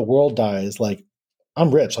 80% of the world dies, like I'm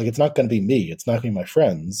rich, like it's not going to be me. It's not going to be my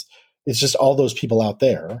friends. It's just all those people out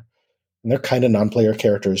there. And they're kind of non-player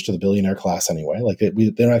characters to the billionaire class anyway. Like they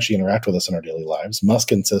don't actually interact with us in our daily lives.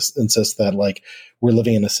 Musk insists that like we're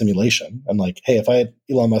living in a simulation. And like, hey, if I had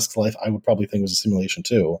Elon Musk's life, I would probably think it was a simulation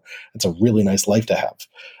too. It's a really nice life to have.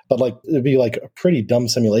 But like it'd be like a pretty dumb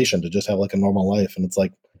simulation to just have like a normal life. And it's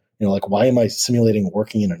like, Like, why am I simulating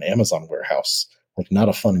working in an Amazon warehouse? Like, not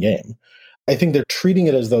a fun game. I think they're treating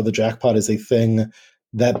it as though the jackpot is a thing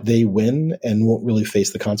that they win and won't really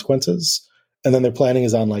face the consequences. And then their planning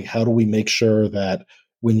is on, like, how do we make sure that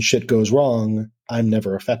when shit goes wrong, I'm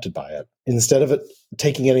never affected by it, instead of it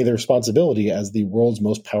taking any of the responsibility as the world's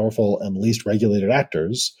most powerful and least regulated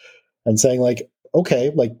actors and saying, like,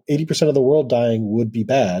 okay, like 80% of the world dying would be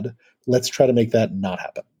bad. Let's try to make that not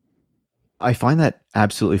happen. I find that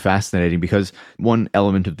absolutely fascinating, because one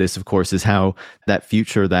element of this, of course, is how that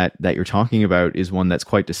future that you're talking about is one that's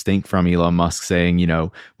quite distinct from Elon Musk saying,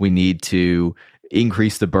 we need to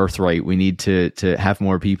increase the birth rate. We need to have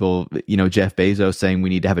more people, Jeff Bezos saying we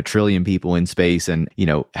need to have 1 trillion people in space and,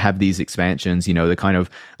 have these expansions, the kind of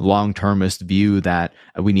long-termist view that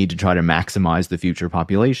we need to try to maximize the future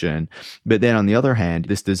population. But then on the other hand,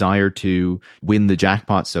 this desire to win the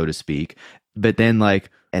jackpot, so to speak, but then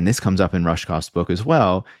and this comes up in Rushkoff's book as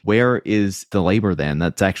well, where is the labor then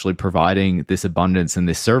that's actually providing this abundance and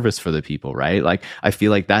this service for the people, right? Like, I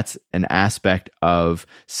feel like that's an aspect of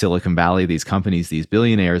Silicon Valley, these companies, these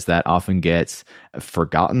billionaires, that often gets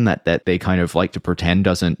forgotten, that they kind of like to pretend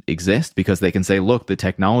doesn't exist, because they can say, look, the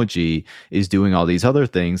technology is doing all these other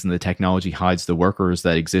things and the technology hides the workers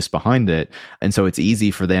that exist behind it. And so it's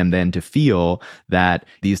easy for them then to feel that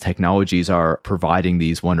these technologies are providing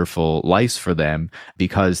these wonderful lives for them,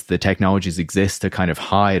 because the technologies exist to kind of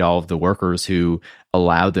hide all of the workers who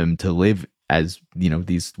allow them to live as,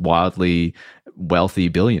 these wildly wealthy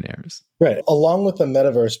billionaires. Right. Along with the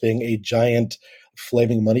metaverse being a giant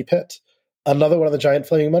flaming money pit, another one of the giant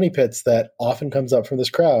flaming money pits that often comes up from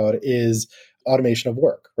this crowd is automation of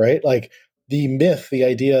work, right? Like, the myth, the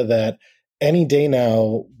idea that any day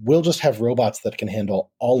now we'll just have robots that can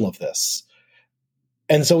handle all of this.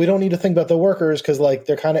 And so we don't need to think about the workers, because like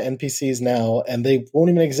they're kind of NPCs now and they won't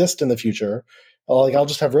even exist in the future. Like, I'll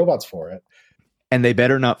just have robots for it. And they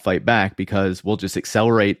better not fight back, because we'll just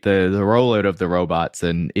accelerate the rollout of the robots,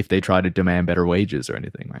 and if they try to demand better wages or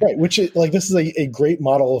anything. Right. Which is like, this is a great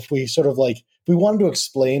model if we sort of like, if we wanted to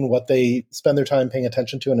explain what they spend their time paying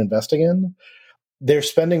attention to and investing in, they're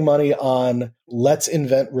spending money on, let's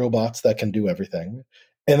invent robots that can do everything.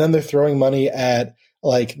 And then they're throwing money at,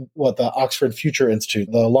 like, what the Oxford Future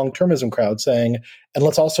Institute, the long-termism crowd, saying, and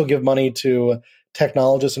let's also give money to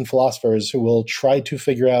technologists and philosophers who will try to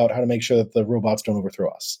figure out how to make sure that the robots don't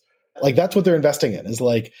overthrow us. Like, that's what they're investing in, is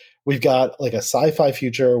like, we've got like a sci-fi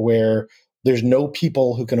future where there's no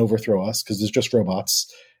people who can overthrow us because there's just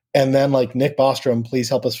robots. And then, like, Nick Bostrom, please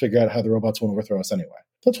help us figure out how the robots won't overthrow us anyway.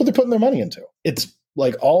 That's what they're putting their money into. It's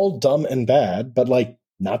like all dumb and bad, but like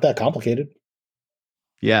not that complicated.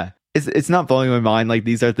 Yeah. It's not blowing my mind. Like,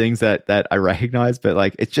 these are things that I recognize, but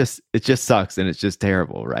like, it just sucks and it's just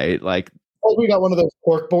terrible, right? Like, we got one of those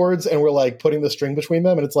cork boards and we're like putting the string between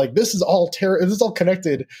them, and it's like, this is all this is all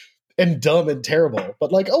connected and dumb and terrible.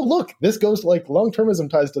 But like, oh look, this goes, like, long-termism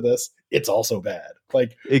ties to this. It's also bad.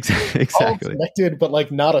 Like, exactly, all connected, but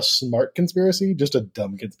like not a smart conspiracy, just a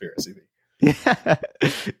dumb conspiracy. Yeah.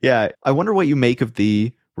 Yeah. I wonder what you make of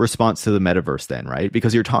the response to the metaverse then, right?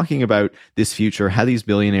 Because you're talking about this future, how these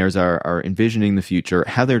billionaires are envisioning the future,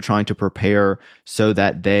 how they're trying to prepare so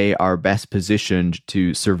that they are best positioned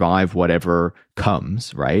to survive whatever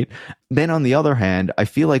comes, right? Then on the other hand, I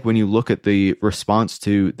feel like when you look at the response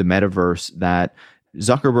to the metaverse that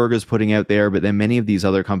Zuckerberg is putting out there, but then many of these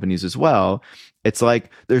other companies as well, it's like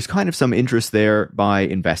there's kind of some interest there by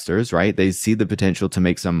investors, right? They see the potential to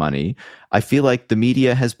make some money. I feel like the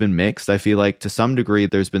media has been mixed. I feel like to some degree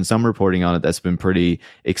there's been some reporting on it that's been pretty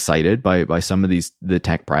excited by some of the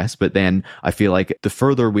tech press. But then I feel like the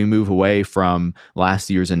further we move away from last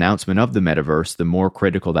year's announcement of the metaverse, the more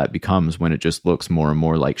critical that becomes when it just looks more and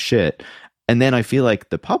more like shit. And then I feel like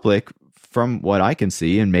the public, from what I can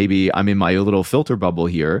see, and maybe I'm in my little filter bubble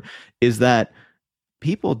here, is that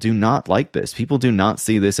people do not like this. People do not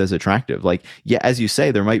see this as attractive. Like, yeah, as you say,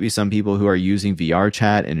 there might be some people who are using VR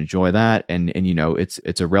chat and enjoy that. And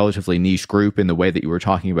it's a relatively niche group in the way that you were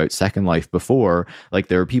talking about Second Life before. Like,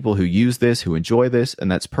 there are people who use this, who enjoy this,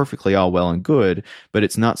 and that's perfectly all well and good, but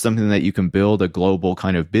it's not something that you can build a global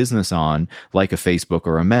kind of business on like a Facebook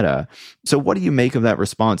or a Meta. So what do you make of that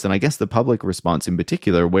response? And I guess the public response in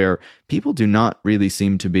particular, where people do not really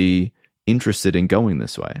seem to be interested in going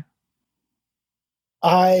this way.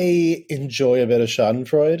 I enjoy a bit of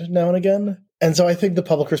Schadenfreude now and again. And so I think the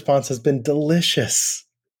public response has been delicious.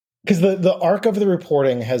 Because the arc of the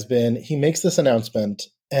reporting has been, he makes this announcement,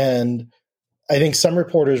 and I think some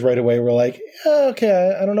reporters right away were like, yeah,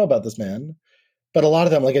 okay, I don't know about this man. But a lot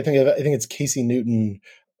of them, like I think it's Casey Newton,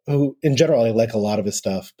 who in general I like a lot of his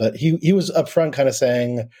stuff, but he was upfront kind of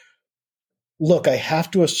saying, look, I have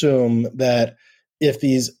to assume that if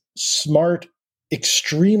these smart,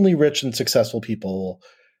 extremely rich and successful people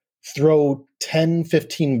throw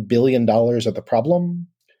 $10-15 billion at the problem,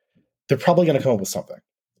 they're probably going to come up with something.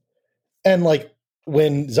 And like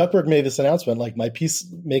when Zuckerberg made this announcement, like my piece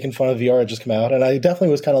making fun of VR had just come out, and I definitely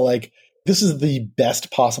was kind of like, this is the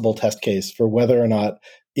best possible test case for whether or not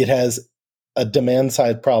it has a demand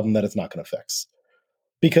side problem that it's not going to fix.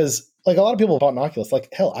 Because like a lot of people bought an Oculus. Like,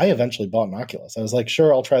 hell, I eventually bought an Oculus. I was like,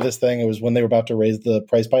 sure, I'll try this thing. It was when they were about to raise the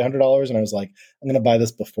price by $100. And I was like, I'm going to buy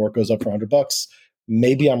this before it goes up for $100.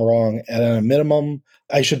 Maybe I'm wrong. And at a minimum,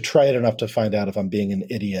 I should try it enough to find out if I'm being an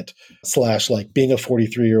idiot / like being a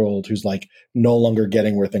 43-year-old who's like no longer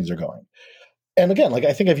getting where things are going. And again, like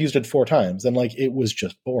I think I've used it 4 times and like it was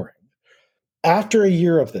just boring. After a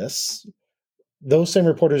year of this, those same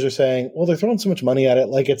reporters are saying, well, they're throwing so much money at it,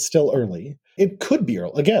 like it's still early. It could be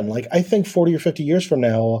early. Again, like I think 40 or 50 years from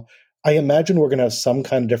now, I imagine we're going to have some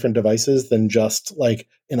kind of different devices than just like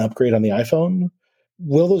an upgrade on the iPhone.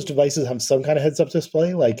 Will those devices have some kind of heads-up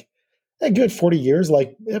display? Like, give it 40 years,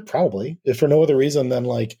 like probably. If for no other reason than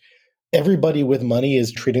like everybody with money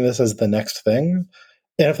is treating this as the next thing.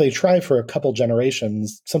 And if they try for a couple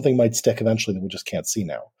generations, something might stick eventually that we just can't see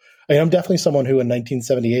now. I mean, I'm definitely someone who in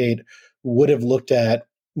 1978 would have looked at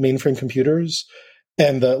mainframe computers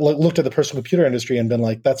and looked at the personal computer industry and been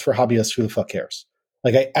like, that's for hobbyists, who the fuck cares?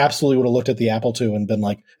 Like I absolutely would have looked at the Apple II and been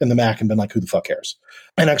like, and the Mac and been like, who the fuck cares?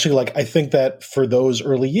 And actually, like, I think that for those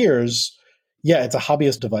early years, yeah, it's a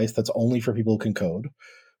hobbyist device that's only for people who can code.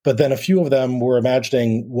 But then a few of them were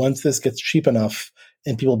imagining once this gets cheap enough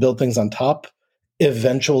and people build things on top,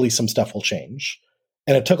 eventually some stuff will change.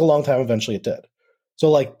 And it took a long time. Eventually it did. So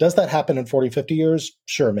like, does that happen in 40, 50 years?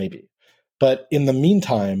 Sure, maybe. But in the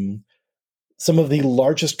meantime, some of the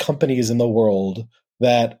largest companies in the world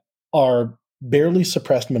that are barely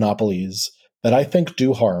suppressed monopolies that I think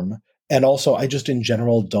do harm, and also I just in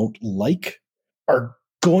general don't like, are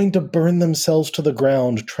going to burn themselves to the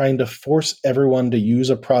ground trying to force everyone to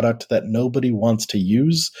use a product that nobody wants to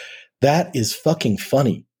use. That is fucking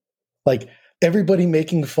funny. Like everybody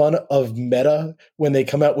making fun of Meta when they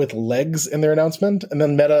come out with legs in their announcement, and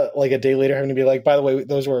then Meta like a day later having to be like, by the way,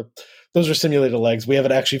 those are simulated legs. We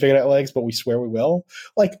haven't actually figured out legs, but we swear we will.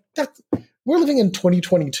 Like that, we're living in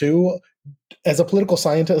 2022. As a political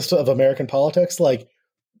scientist of American politics, like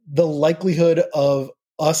the likelihood of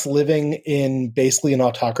us living in basically an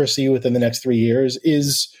autocracy within the next 3 years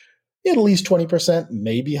is at least 20%,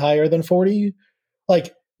 maybe higher than 40.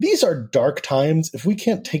 Like these are dark times. If we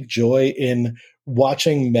can't take joy in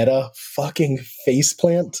watching Meta fucking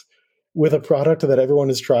faceplant with a product that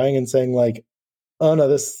everyone is trying and saying like, oh no,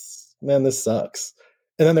 this sucks.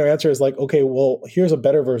 And then their answer is like, okay, well, here's a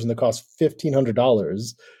better version that costs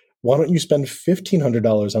 $1,500. Why don't you spend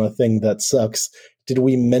 $1,500 on a thing that sucks? Did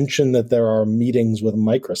we mention that there are meetings with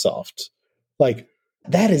Microsoft? Like,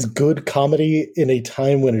 that is good comedy in a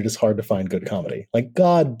time when it is hard to find good comedy. Like,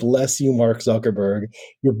 God bless you, Mark Zuckerberg.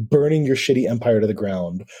 You're burning your shitty empire to the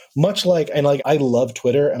ground. Much like, and like, I love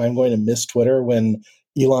Twitter, and I'm going to miss Twitter when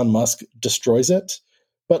Elon Musk destroys it.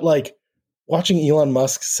 But like, watching Elon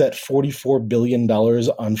Musk set $44 billion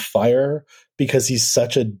on fire because he's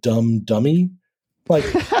such a dumb dummy, like,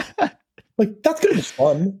 like that's gonna be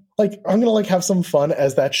fun. Like I'm gonna like have some fun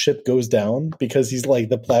as that ship goes down because he's like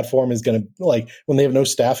the platform is gonna like when they have no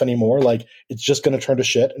staff anymore, like it's just gonna turn to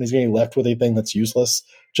shit and he's gonna be left with a thing that's useless,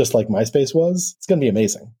 just like MySpace was. It's gonna be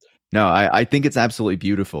amazing. No, I think it's absolutely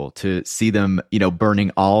beautiful to see them,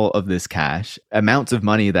 burning all of this cash, amounts of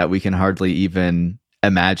money that we can hardly even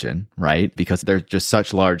imagine, right? Because they're just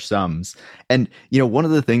such large sums. And one of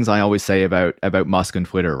the things I always say about Musk and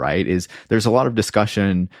Twitter, right, is there's a lot of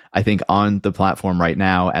discussion, I think, on the platform right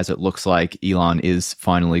now, as it looks like Elon is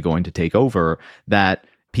finally going to take over, that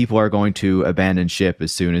people are going to abandon ship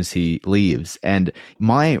as soon as he leaves. And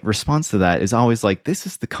my response to that is always like, this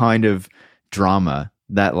is the kind of drama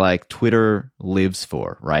that like Twitter lives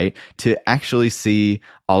for, right? To actually see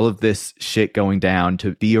all of this shit going down,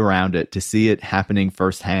 to be around it, to see it happening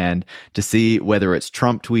firsthand, to see whether it's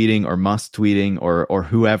Trump tweeting or Musk tweeting or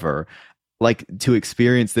whoever, like to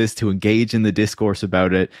experience this, to engage in the discourse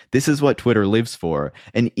about it. This is what Twitter lives for.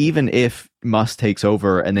 And even if Musk takes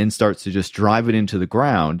over and then starts to just drive it into the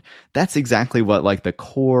ground, that's exactly what like the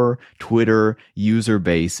core Twitter user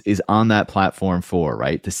base is on that platform for,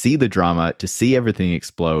 right? To see the drama, to see everything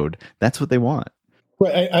explode. That's what they want.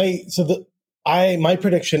 Right. My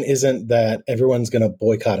prediction isn't that everyone's going to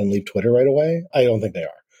boycott and leave Twitter right away. I don't think they are.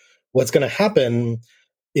 What's going to happen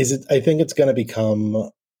is I think it's going to become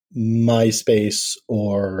MySpace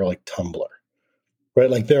or like Tumblr, right?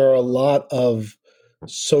 Like there are a lot of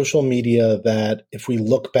social media that if we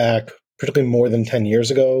look back, particularly more than 10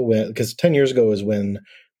 years ago, because 10 years ago is when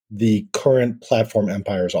the current platform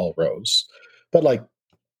empires all rose. But like,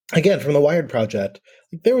 again, from the Wired Project,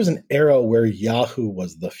 like, there was an era where Yahoo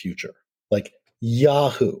was the future. Like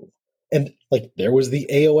Yahoo. And like there was the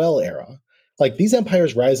AOL era. Like these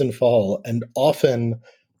empires rise and fall, and often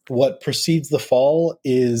what precedes the fall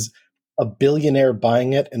is a billionaire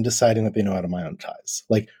buying it and deciding that they know how to monetize.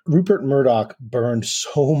 Like Rupert Murdoch burned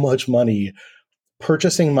so much money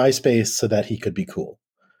purchasing MySpace so that he could be cool.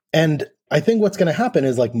 And I think what's going to happen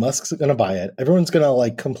is like Musk's going to buy it. Everyone's going to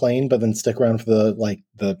like complain, but then stick around for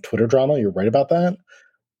the Twitter drama. You're right about that.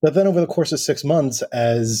 But then over the course of 6 months,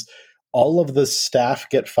 as all of the staff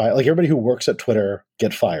get fired, like everybody who works at Twitter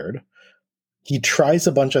get fired, he tries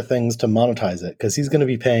a bunch of things to monetize it because he's going to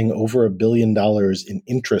be paying over $1 billion in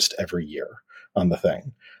interest every year on the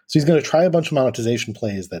thing. So he's going to try a bunch of monetization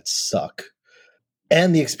plays that suck.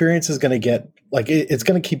 And the experience is going to get, like, it's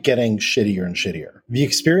going to keep getting shittier and shittier. The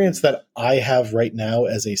experience that I have right now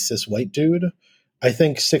as a cis white dude, I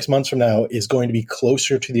think 6 months from now is going to be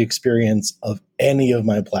closer to the experience of any of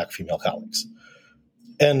my black female colleagues.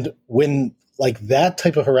 And when, like, that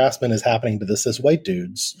type of harassment is happening to the cis white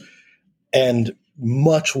dudes, and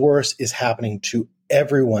much worse is happening to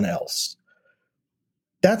everyone else,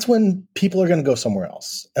 that's when people are going to go somewhere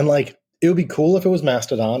else. And, like, it would be cool if it was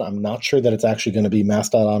Mastodon. I'm not sure that it's actually going to be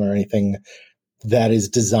Mastodon or anything that is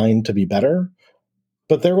designed to be better.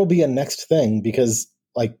 But there will be a next thing because,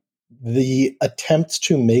 like, the attempts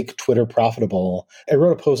to make Twitter profitable. I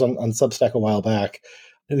wrote a post on Substack a while back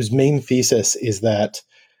whose main thesis is that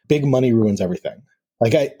big money ruins everything.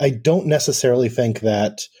 Like, I don't necessarily think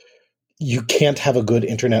that you can't have a good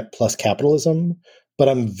internet plus capitalism, but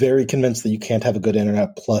I'm very convinced that you can't have a good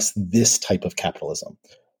internet plus this type of capitalism.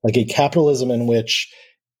 Like a capitalism in which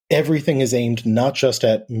everything is aimed not just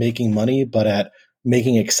at making money, but at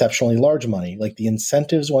making exceptionally large money. Like the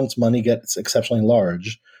incentives once money gets exceptionally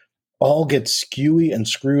large all get skewy and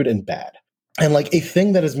screwed and bad. And like a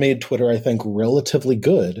thing that has made Twitter, I think, relatively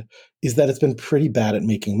good is that it's been pretty bad at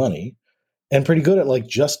making money and pretty good at like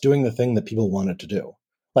just doing the thing that people want it to do.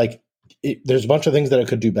 Like there's a bunch of things that it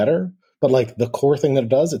could do better, but like the core thing that it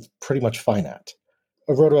does, it's pretty much fine at.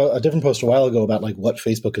 I wrote a different post a while ago about like what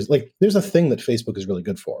Facebook is like. There's a thing that Facebook is really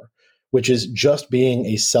good for, which is just being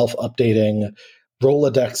a self-updating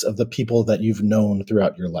Rolodex of the people that you've known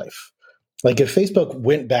throughout your life. Like if Facebook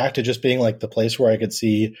went back to just being like the place where I could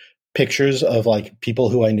see pictures of like people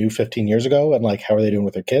who I knew 15 years ago and like how are they doing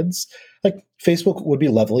with their kids, like Facebook would be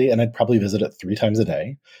lovely and I'd probably visit it 3 times a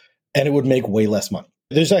day and it would make way less money.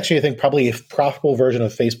 There's actually, I think, probably a profitable version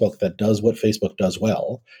of Facebook that does what Facebook does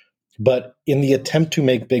well. But in the attempt to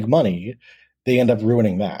make big money, they end up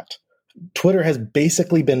ruining that. Twitter has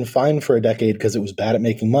basically been fine for a decade because it was bad at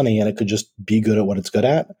making money and it could just be good at what it's good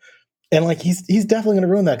at. And like he's definitely going to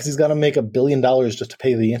ruin that because he's got to make $1 billion just to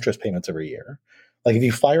pay the interest payments every year. Like if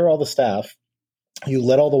you fire all the staff, you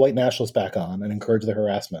let all the white nationalists back on and encourage the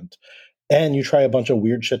harassment, and you try a bunch of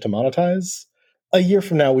weird shit to monetize, a year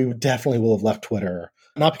from now, we definitely will have left Twitter.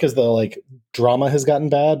 Not because the like drama has gotten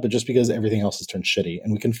bad, but just because everything else has turned shitty.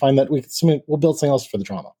 And we can find that we'll build something else for the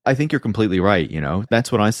drama. I think you're completely right. You know,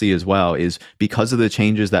 that's what I see as well, is because of the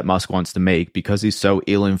changes that Musk wants to make, because he's so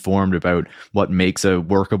ill-informed about what makes a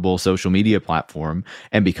workable social media platform.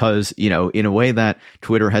 And because, you know, in a way that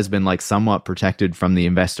Twitter has been like somewhat protected from the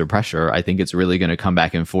investor pressure, I think it's really going to come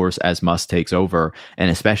back in force as Musk takes over.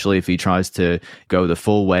 And especially if he tries to go the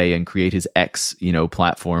full way and create his X, you know,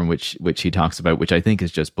 platform, which he talks about, which I think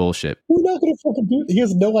is just bullshit. We're not going to fucking do. He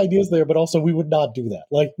has no ideas there, but also we would not do that.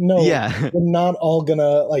 Like, no, yeah. We're not all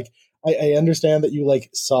gonna like. I understand that you like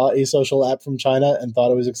saw a social app from China and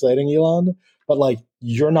thought it was exciting, Elon, but like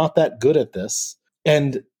you're not that good at this,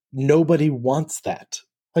 and nobody wants that.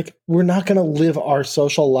 Like, we're not going to live our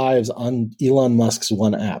social lives on Elon Musk's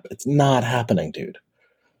one app. It's not happening, dude.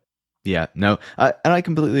 Yeah, no, and I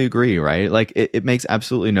completely agree, right? Like, it makes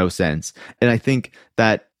absolutely no sense. And I think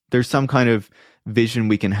that there's some kind of vision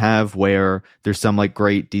we can have where there's some like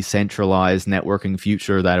great decentralized networking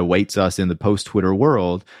future that awaits us in the post-Twitter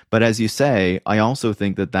world. But as you say, I also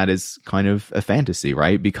think that that is kind of a fantasy,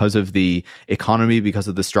 right? Because of the economy, because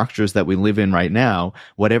of the structures that we live in right now,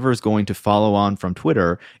 whatever is going to follow on from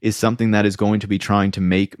Twitter is something that is going to be trying to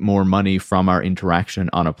make more money from our interaction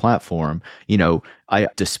on a platform. You know, I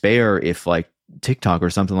despair if like TikTok or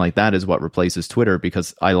something like that is what replaces Twitter,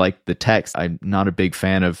 because I like the text. I'm not a big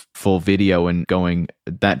fan of full video and going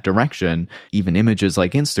that direction. Even images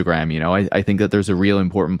like Instagram, I think that there's a real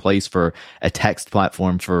important place for a text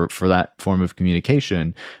platform for that form of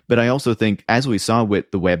communication. But I also think, as we saw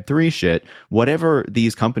with the Web3 shit, whatever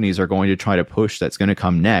these companies are going to try to push that's going to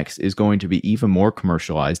come next is going to be even more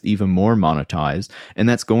commercialized, even more monetized, and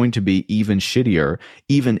that's going to be even shittier,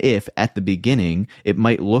 even if at the beginning it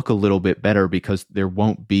might look a little bit better, because there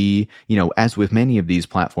won't be, as with many of these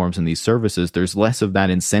platforms and these services, there's less of that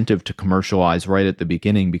incentive to commercialize right at the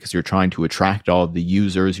beginning, because you're trying to attract all of the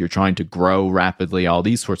users, you're trying to grow rapidly, all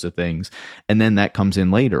these sorts of things. And then that comes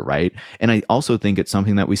in later, right? And I also think it's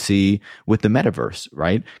something that we see with the metaverse,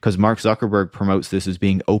 right? Because Mark Zuckerberg promotes this as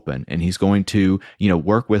being open, and he's going to,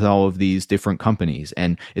 work with all of these different companies,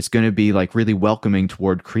 and it's going to be like really welcoming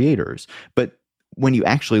toward creators. But when you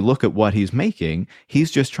actually look at what he's making,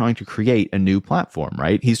 he's just trying to create a new platform,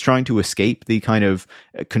 right? He's trying to escape the kind of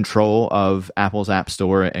control of Apple's App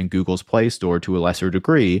Store and Google's Play Store to a lesser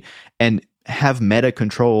degree, and have Meta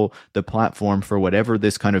control the platform for whatever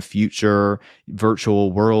this kind of future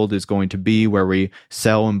virtual world is going to be, where we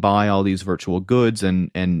sell and buy all these virtual goods, and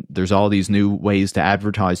there's all these new ways to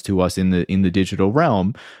advertise to us in the digital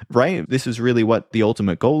realm, right? This is really what the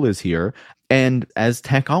ultimate goal is here. And as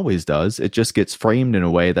tech always does, it just gets framed in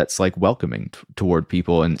a way that's like welcoming toward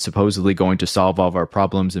people, and supposedly going to solve all of our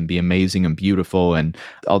problems and be amazing and beautiful, and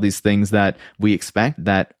all these things that we expect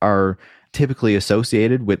that are typically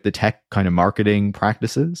associated with the tech kind of marketing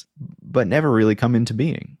practices, but never really come into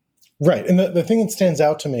being. Right. And the thing that stands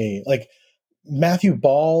out to me, like, Matthew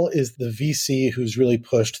Ball is the VC who's really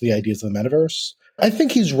pushed the ideas of the metaverse. I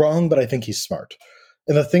think he's wrong, but I think he's smart.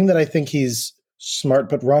 And the thing that I think he's smart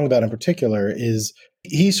but wrong about in particular is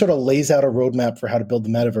he sort of lays out a roadmap for how to build the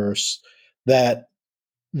metaverse that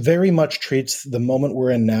very much treats the moment we're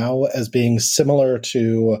in now as being similar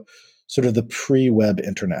to sort of the pre-web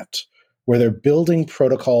internet, where they're building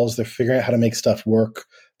protocols, they're figuring out how to make stuff work,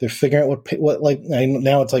 they're figuring out what like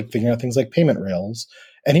now it's like figuring out things like payment rails.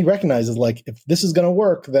 And he recognizes, like, if this is going to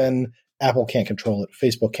work, then Apple can't control it,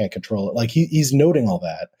 Facebook can't control it. Like, he's noting all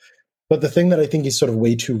that. But the thing that I think he's sort of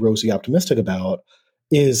way too rosy optimistic about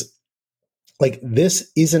is, like,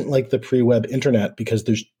 this isn't like the pre-web internet because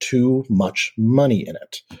there's too much money in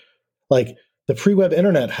it. Like, the pre-web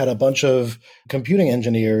internet had a bunch of computing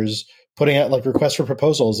engineers putting out like requests for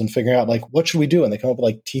proposals and figuring out like, what should we do? And they come up with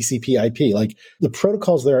like TCP IP, like the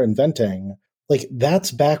protocols they're inventing. Like,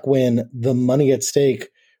 that's back when the money at stake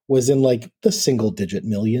was in like the single digit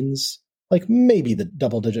millions, like maybe the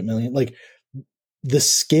double digit million. Like, the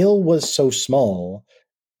scale was so small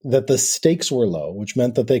that the stakes were low, which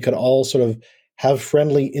meant that they could all sort of have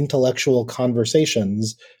friendly intellectual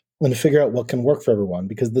conversations and figure out what can work for everyone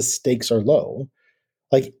because the stakes are low.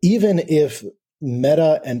 Like, even if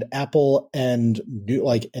Meta and Apple and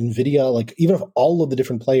like NVIDIA, like even if all of the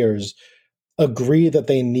different players agree that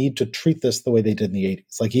they need to treat this the way they did in the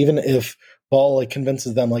 80s, like even if Ball like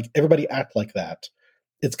convinces them like everybody act like that,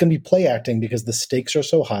 it's going to be play acting because the stakes are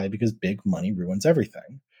so high because big money ruins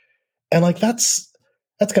everything. And like that's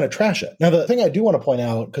going to trash it. Now, the thing I do want to point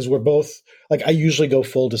out, because we're both like, I usually go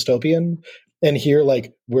full dystopian, and here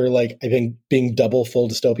like we're like, I think being double full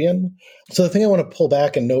dystopian. So the thing I want to pull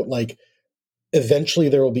back and note, like, eventually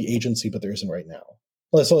there will be agency, but there isn't right now.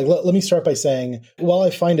 So like, let me start by saying, while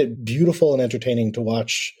I find it beautiful and entertaining to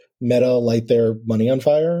watch Meta light their money on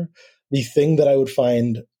fire, the thing that I would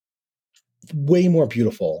find way more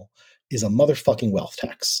beautiful is a motherfucking wealth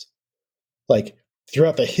tax. Like,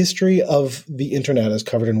 throughout the history of the internet as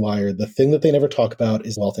covered in Wired, the thing that they never talk about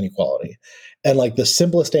is wealth inequality. And like the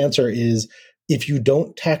simplest answer is, if you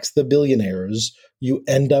don't tax the billionaires, you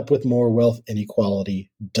end up with more wealth inequality.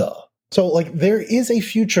 Duh. So like there is a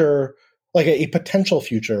future, like a potential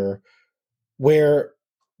future where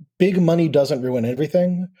big money doesn't ruin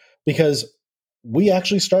everything, because we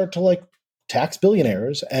actually start to like tax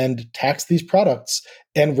billionaires and tax these products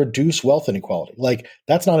and reduce wealth inequality. Like,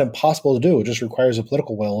 that's not impossible to do. It just requires a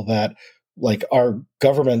political will that like our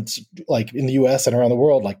governments, like in the US and around the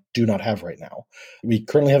world, like do not have right now. We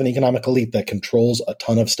currently have an economic elite that controls a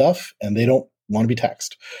ton of stuff, and they don't want to be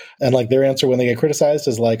taxed. And like their answer when they get criticized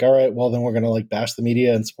is like, all right, well then we're going to like bash the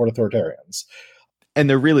media and support authoritarians. And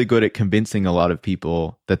they're really good at convincing a lot of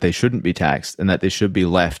people that they shouldn't be taxed and that they should be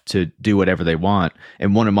left to do whatever they want.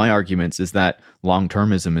 And one of my arguments is that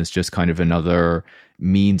long-termism is just kind of another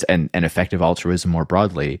means, and effective altruism more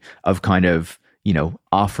broadly, of kind of,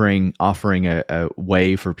 offering a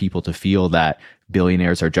way for people to feel that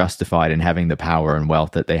billionaires are justified in having the power and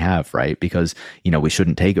wealth that they have, right? Because, we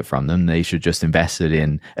shouldn't take it from them. They should just invest it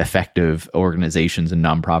in effective organizations and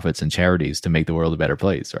nonprofits and charities to make the world a better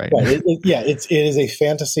place, right? It is a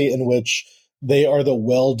fantasy in which they are the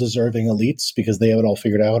well-deserving elites because they have it all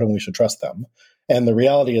figured out and we should trust them. And the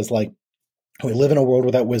reality is, like, we live in a world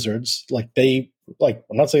without wizards. I'm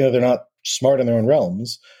not saying that they're not smart in their own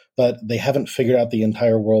realms, but they haven't figured out the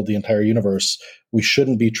entire world, the entire universe. We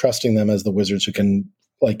shouldn't be trusting them as the wizards who can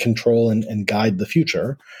control and guide the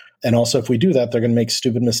future. And also, if we do that, they're going to make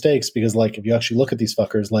stupid mistakes because, if you actually look at these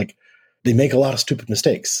fuckers, they make a lot of stupid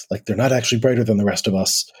mistakes. They're not actually brighter than the rest of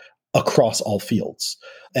us across all fields.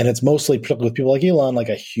 And it's mostly, with people like Elon,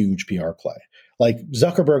 a huge PR play.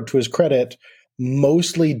 Zuckerberg, to his credit,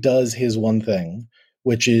 mostly does his one thing,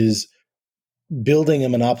 which is building a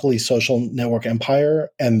monopoly social network empire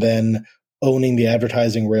and then owning the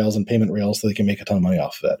advertising rails and payment rails so they can make a ton of money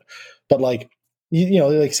off of it. But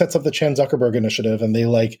he sets up the Chan Zuckerberg Initiative and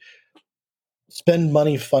they spend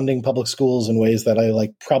money funding public schools in ways that I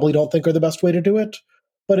probably don't think are the best way to do it,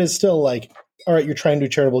 but it's still all right, you're trying to do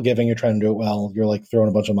charitable giving, you're trying to do it well, you're throwing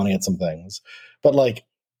a bunch of money at some things. But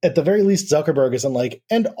at the very least, Zuckerberg isn't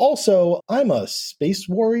and also I'm a space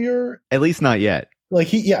warrior. At least not yet.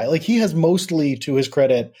 He has mostly, to his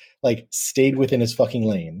credit, stayed within his fucking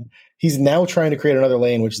lane. He's now trying to create another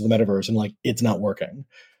lane, which is the metaverse, and it's not working.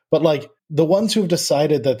 But the ones who have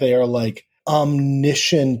decided that they are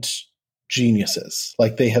omniscient geniuses,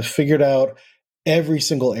 they have figured out every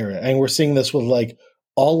single area. And we're seeing this with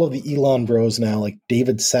all of the Elon bros now,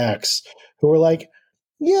 David Sachs, who are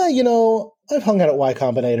yeah, I've hung out at Y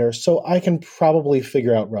Combinator, so I can probably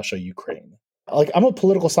figure out Russia, Ukraine. I'm a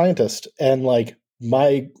political scientist, and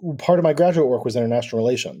my part of my graduate work was international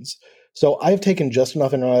relations. So I've taken just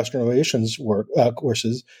enough international relations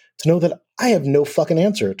courses to know that I have no fucking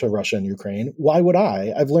answer to Russia and Ukraine. Why would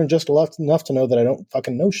I? I've learned just enough to know that I don't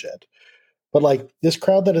fucking know shit. But this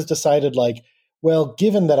crowd that has decided well,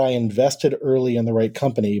 given that I invested early in the right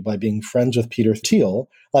company by being friends with Peter Thiel,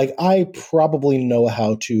 I probably know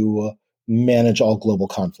how to manage all global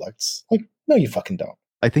conflicts. No, you fucking don't.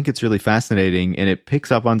 I think it's really fascinating, and it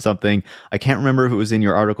picks up on something. I can't remember if it was in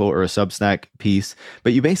your article or a Substack piece,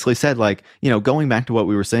 but you basically said, going back to what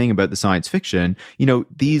we were saying about the science fiction,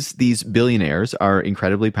 these billionaires are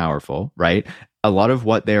incredibly powerful, right? A lot of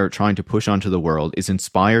what they're trying to push onto the world is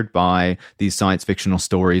inspired by these science fictional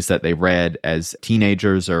stories that they read as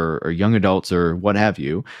teenagers or young adults or what have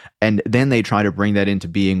you. And then they try to bring that into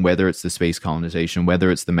being, whether it's the space colonization,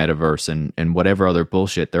 whether it's the metaverse and whatever other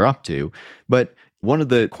bullshit they're up to. But one of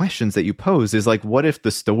the questions that you pose is what if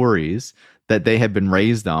the stories that they had been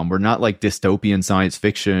raised on were not dystopian science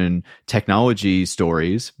fiction technology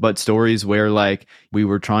stories, but stories where we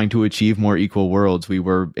were trying to achieve more equal worlds, we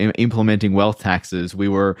were implementing wealth taxes, we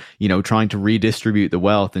were trying to redistribute the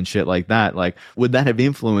wealth and shit like that. Would that have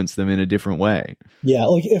influenced them in a different way? Yeah,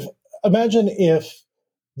 imagine if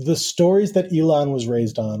the stories that Elon was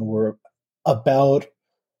raised on were about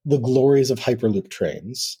the glories of Hyperloop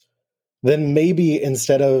trains. Then maybe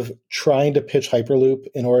instead of trying to pitch Hyperloop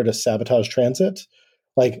in order to sabotage transit,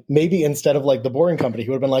 maybe instead of the Boring Company, he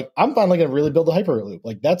would have been I'm finally going to really build a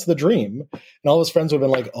Hyperloop. That's the dream. And all his friends would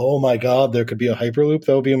have been oh my God, there could be a Hyperloop.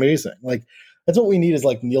 That would be amazing. That's what we need is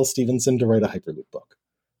Neil Stephenson to write a Hyperloop book.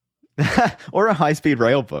 Or a high-speed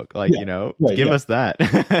rail book. Give us that.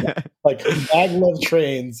 Maglev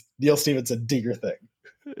trains, Neil Stephenson, do your thing.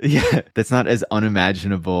 Yeah, that's not as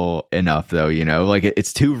unimaginable enough, though,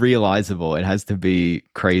 it's too realizable. It has to be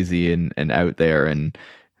crazy and out there and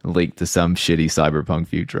linked to some shitty cyberpunk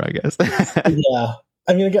future, I guess. Yeah.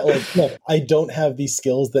 I mean, again, look, I don't have these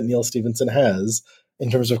skills that Neil Stephenson has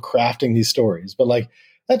in terms of crafting these stories, but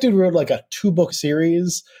that dude wrote a 2-book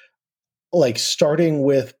series, starting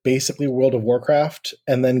with basically World of Warcraft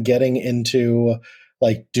and then getting into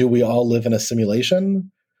do we all live in a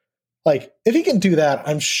simulation? If he can do that,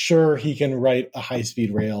 I'm sure he can write a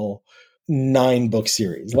high-speed rail 9-book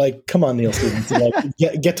series. Come on, Neil Stephenson,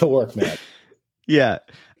 get to work, man. Yeah.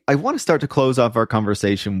 I want to start to close off our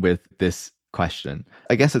conversation with this question.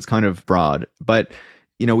 I guess it's kind of broad, but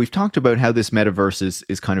we've talked about how this metaverse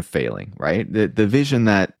is kind of failing, right? The vision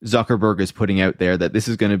that Zuckerberg is putting out there, that this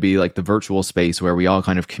is going to be the virtual space where we all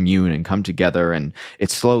kind of commune and come together, and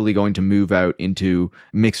it's slowly going to move out into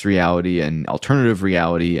mixed reality and alternative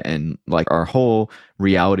reality, and our whole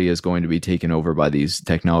reality is going to be taken over by these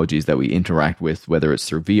technologies that we interact with, whether it's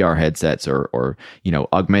through VR headsets or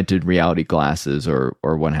augmented reality glasses or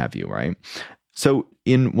what have you, right? So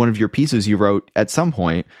in one of your pieces, you wrote, at some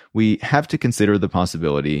point, we have to consider the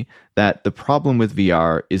possibility that the problem with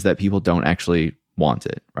VR is that people don't actually want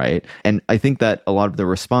it, right? And I think that a lot of the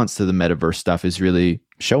response to the metaverse stuff is really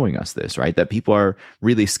showing us this, right? That people are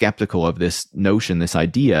really skeptical of this notion, this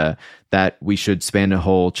idea that we should spend a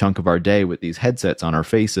whole chunk of our day with these headsets on our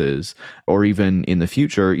faces, or even in the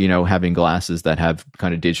future, having glasses that have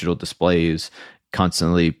kind of digital displays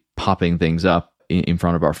constantly popping things up in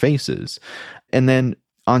front of our faces. And then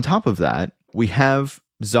on top of that, we have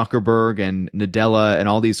Zuckerberg and Nadella and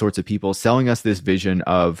all these sorts of people selling us this vision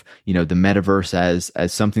of, the metaverse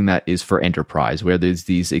as something that is for enterprise, where there's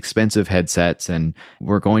these expensive headsets and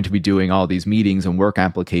we're going to be doing all these meetings and work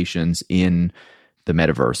applications in the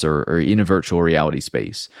metaverse or in a virtual reality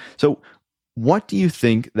space. So what do you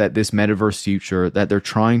think that this metaverse future that they're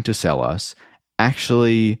trying to sell us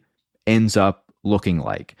actually ends up looking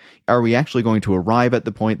like? Are we actually going to arrive at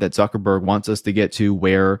the point that Zuckerberg wants us to get to,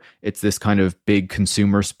 where it's this kind of big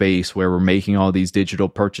consumer space where we're making all these digital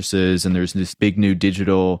purchases and there's this big new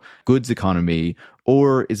digital goods economy?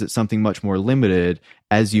 Or is it something much more limited,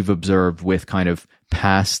 as you've observed with kind of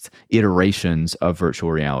past iterations of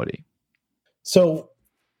virtual reality? So,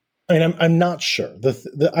 I'm not sure.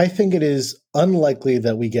 I think it is unlikely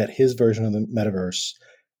that we get his version of the metaverse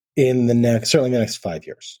certainly in the next 5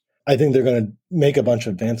 years. I think they're going to make a bunch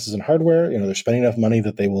of advances in hardware. They're spending enough money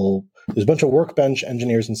that there's a bunch of workbench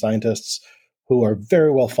engineers and scientists who are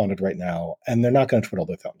very well funded right now, and they're not going to twiddle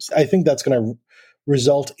their thumbs. I think that's going to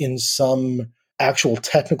result in some actual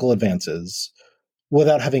technical advances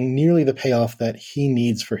without having nearly the payoff that he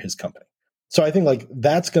needs for his company. So I think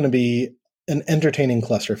that's going to be an entertaining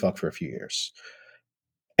clusterfuck for a few years.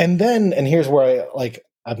 And here's where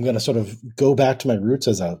I'm going to sort of go back to my roots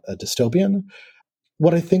as a dystopian.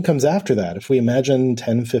 What I think comes after that, if we imagine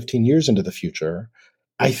 10, 15 years into the future,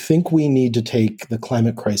 I think we need to take the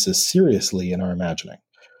climate crisis seriously in our imagining.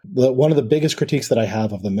 One of the biggest critiques that I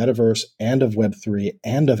have of the metaverse and of Web3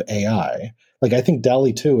 and of AI, I think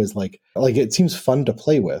DALL-E 2 is it seems fun to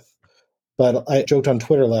play with. But I joked on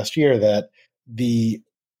Twitter last year that the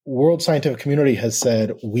world scientific community has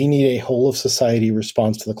said, we need a whole of society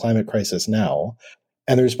response to the climate crisis now.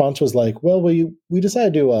 And the response was we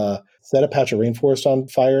decided to set a patch of rainforest on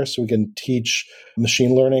fire so we can teach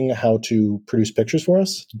machine learning how to produce pictures for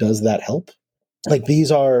us. Does that help?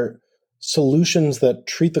 These are solutions that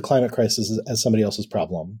treat the climate crisis as somebody else's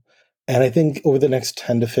problem. And I think over the next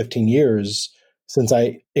 10 to 15 years, since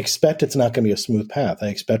I expect it's not going to be a smooth path, I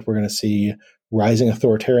expect we're going to see rising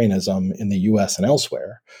authoritarianism in the US and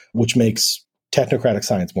elsewhere, which makes technocratic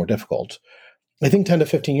science more difficult. I think 10 to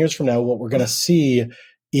 15 years from now, what we're going to see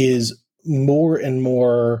is more and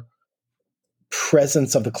more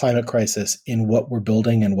presence of the climate crisis in what we're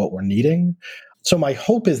building and what we're needing. So my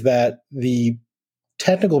hope is that the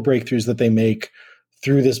technical breakthroughs that they make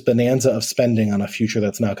through this bonanza of spending on a future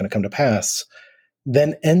that's not going to come to pass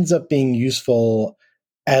then ends up being useful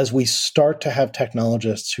as we start to have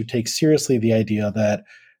technologists who take seriously the idea that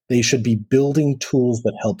they should be building tools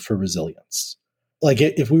that help for resilience.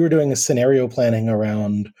 If we were doing a scenario planning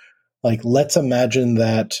around, let's imagine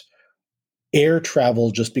that air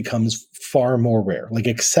travel just becomes far more rare,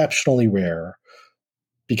 exceptionally rare,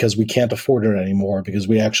 because we can't afford it anymore, because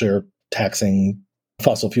we actually are taxing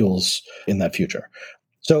fossil fuels in that future.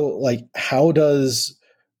 So, how does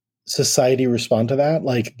society respond to that?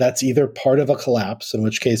 That's either part of a collapse, in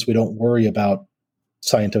which case we don't worry about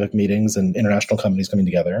scientific meetings and international companies coming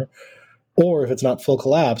together. Or if it's not full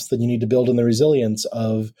collapse, then you need to build in the resilience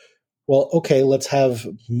of, let's have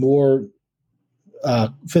more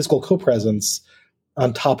physical co-presence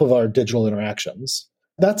on top of our digital interactions.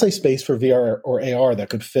 That's a space for VR or AR that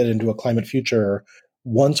could fit into a climate future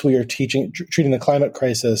once we are treating the climate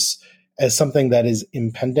crisis as something that is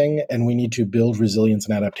impending and we need to build resilience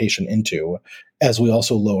and adaptation into as we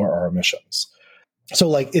also lower our emissions.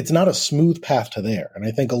 So it's not a smooth path to there. And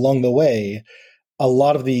I think along the way, a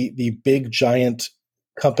lot of the big giant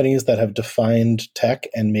companies that have defined tech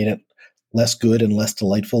and made it less good and less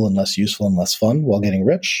delightful and less useful and less fun while getting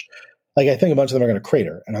rich, I think a bunch of them are going to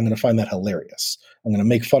crater, and I'm going to find that hilarious. I'm going to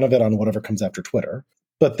make fun of it on whatever comes after Twitter.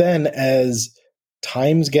 But then as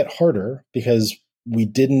times get harder, because we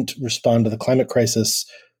didn't respond to the climate crisis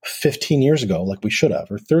 15 years ago like we should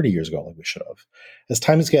have, or 30 years ago like we should have, as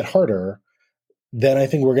times get harder, then I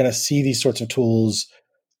think we're going to see these sorts of tools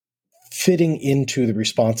fitting into the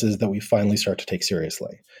responses that we finally start to take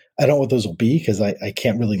seriously. I don't know what those will be, because I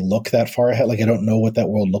can't really look that far ahead. I don't know what that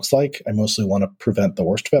world looks like. I mostly want to prevent the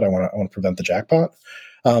worst of it. I want to prevent the jackpot.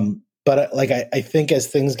 But I think as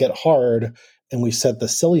things get hard and we set the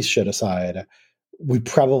silly shit aside, we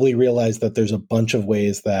probably realize that there's a bunch of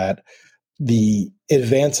ways that the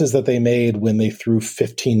advances that they made when they threw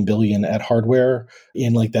 15 billion at hardware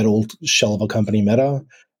in like that old shell of a company Meta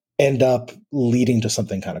end up leading to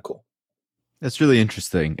something kind of cool. That's really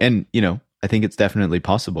interesting. And, I think it's definitely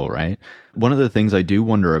possible, right? One of the things I do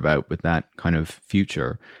wonder about with that kind of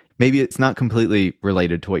future, maybe it's not completely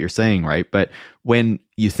related to what you're saying, right? But when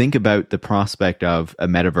you think about the prospect of a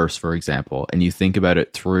metaverse, for example, and you think about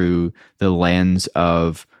it through the lens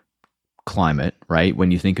of climate, right? When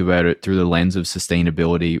you think about it through the lens of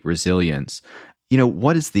sustainability, resilience,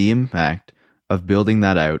 what is the impact of building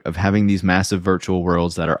that out, of having these massive virtual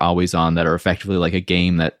worlds that are always on, that are effectively like a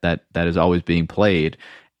game that is always being played?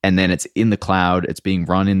 And then it's in the cloud, it's being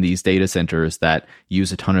run in these data centers that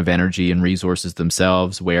use a ton of energy and resources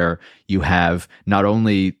themselves, where you have not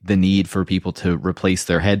only the need for people to replace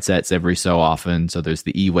their headsets every so often, so there's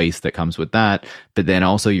the e-waste that comes with that, but then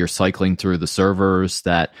also you're cycling through the servers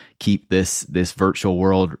that keep this virtual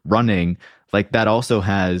world running. Like, that also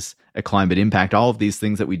has a climate impact. All of these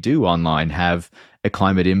things that we do online have a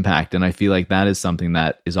climate impact. And I feel like that is something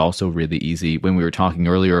that is also really easy. When we were talking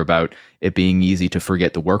earlier about it being easy to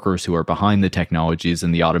forget the workers who are behind the technologies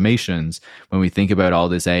and the automations, when we think about all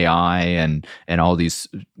this AI and all these,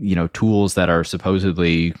 tools that are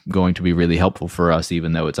supposedly going to be really helpful for us,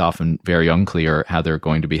 even though it's often very unclear how they're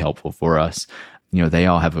going to be helpful for us, they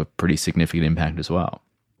all have a pretty significant impact as well.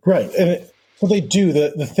 Right. And well, they do.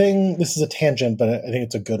 The thing, this is a tangent, but I think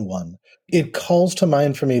it's a good one. It calls to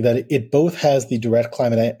mind for me that it both has the direct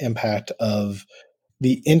climate impact of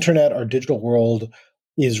the internet, our digital world,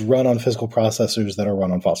 is run on physical processors that are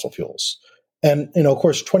run on fossil fuels. And, of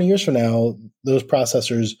course, 20 years from now, those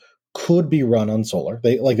processors could be run on solar.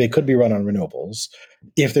 They could be run on renewables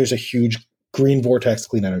if there's a huge green vortex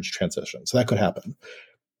clean energy transition. So that could happen.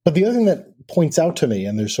 But the other thing that points out to me,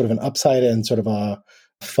 and there's sort of an upside and sort of a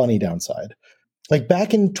funny downside, like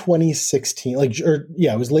back in 2016,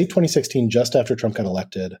 it was late 2016, just after Trump got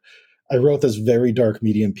elected, I wrote this very dark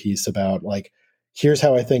Medium piece about here's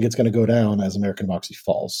how I think it's going to go down as American democracy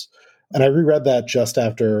falls. And I reread that just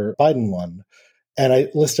after Biden won. And I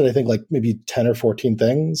listed, I think, maybe 10 or 14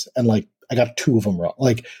 things. And I got 2 of them wrong.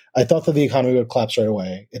 I thought that the economy would collapse right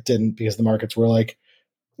away. It didn't, because the markets were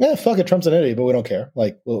yeah, fuck it, Trump's an idiot, but we don't care.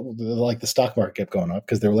 The stock market kept going up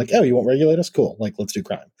because they were like, oh, you won't regulate us? Cool. Let's do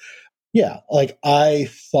crime. Yeah. I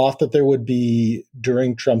thought that there would be,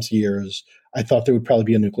 during Trump's years, I thought there would probably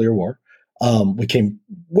be a nuclear war. We came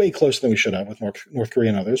way closer than we should have with North Korea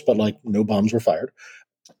and others, but no bombs were fired.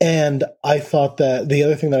 And I thought that the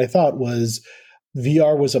other thing that I thought was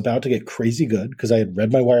VR was about to get crazy good, because I had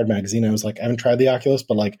read my Wired magazine. I was I haven't tried the Oculus,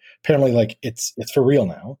 but apparently it's for real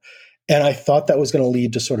now. And I thought that was going to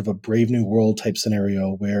lead to sort of a Brave New World type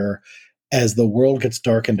scenario where, as the world gets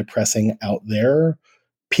dark and depressing out there,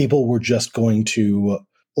 people were just going to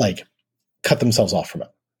cut themselves off from it.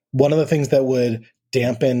 One of the things that would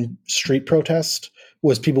dampen street protest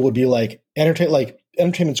was people would be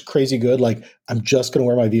entertainment's crazy good. I'm just going to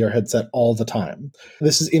wear my VR headset all the time.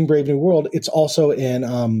 This is in Brave New World. It's also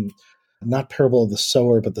in not Parable of the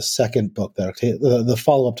Sower, but the second book that the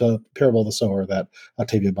follow-up to Parable of the Sower that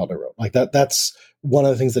Octavia Butler wrote. That's one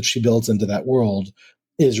of the things that she builds into that world,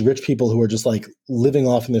 is rich people who are just living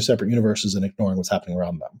off in their separate universes and ignoring what's happening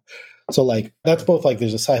around them. So that's both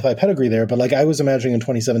there's a sci-fi pedigree there, but I was imagining in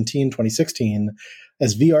 2017, 2016,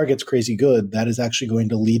 as VR gets crazy good, that is actually going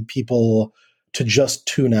to lead people to just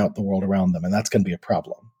tune out the world around them. And that's going to be a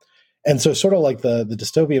problem. And so sort of the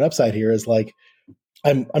dystopian upside here is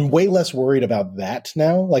I'm way less worried about that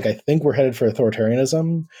now. I think we're headed for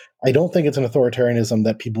authoritarianism. I don't think it's an authoritarianism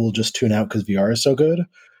that people will just tune out because VR is so good,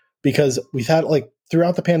 because we've had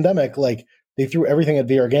throughout the pandemic, they threw everything at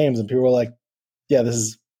VR games, and people were yeah, this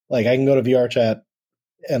is I can go to VR chat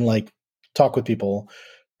and talk with people,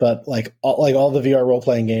 but all the VR role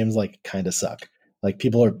playing games kind of suck.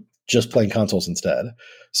 People are just playing consoles instead.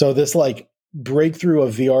 So this breakthrough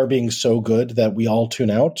of VR being so good that we all tune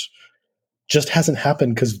out just hasn't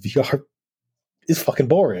happened, because VR is fucking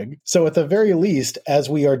boring. So at the very least, as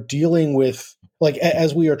we are dealing with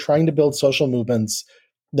as we are trying to build social movements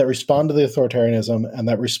that respond to the authoritarianism and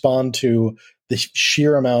that respond to the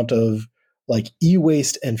sheer amount of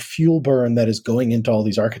e-waste and fuel burn that is going into all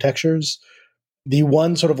these architectures, the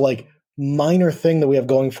one sort of minor thing that we have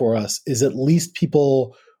going for us is at least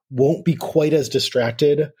people won't be quite as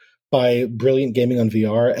distracted by brilliant gaming on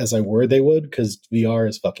VR as I worried they would, because VR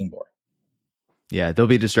is fucking boring. Yeah, they'll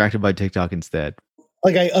be distracted by TikTok instead.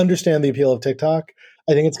 I understand the appeal of TikTok.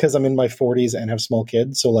 I think it's because I'm in my 40s and have small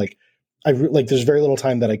kids. So there's very little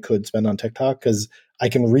time that I could spend on TikTok, because I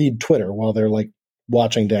can read Twitter while they're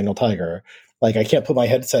watching Daniel Tiger. Like I can't put my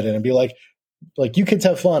headset in and be like you kids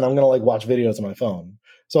have fun. I'm going to like watch videos on my phone.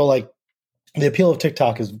 So like the appeal of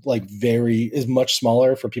TikTok is much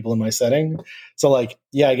smaller for people in my setting. So like,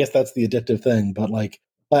 yeah, I guess that's the addictive thing. But like,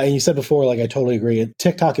 and you said before, like I totally agree.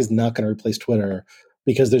 TikTok is not going to replace Twitter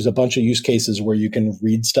because there's a bunch of use cases where you can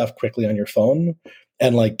read stuff quickly on your phone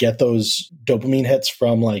and like get those dopamine hits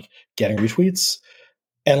from like getting retweets.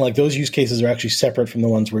 And like those use cases are actually separate from the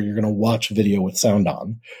ones where you're going to watch video with sound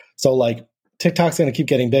on. So like TikTok's going to keep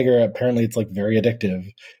getting bigger. Apparently it's like very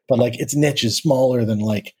addictive, but like its niche is smaller than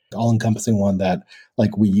like all encompassing one that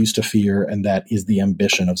like we used to fear. And that is the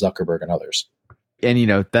ambition of Zuckerberg and others. And, you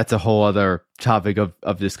know, that's a whole other topic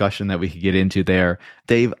of discussion that we could get into there.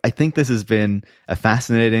 Dave, I think this has been a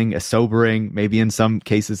fascinating, a sobering, maybe in some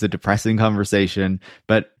cases a depressing conversation,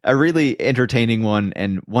 but a really entertaining one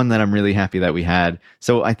and one that I'm really happy that we had.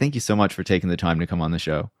 So I thank you so much for taking the time to come on the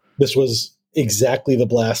show. This was exactly the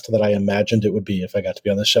blast that I imagined it would be if I got to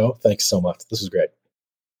be on the show. Thanks so much. This is great.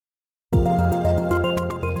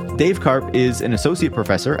 Dave Karp is an associate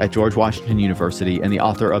professor at George Washington University and the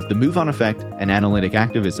author of The MoveOn Effect and Analytic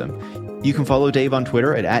Activism. You can follow Dave on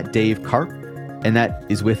Twitter at Dave Karp, and that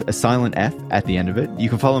is with a silent F at the end of it. You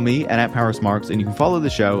can follow me at Paris Marks, and you can follow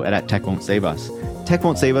the show at Tech Won't Save Us. Tech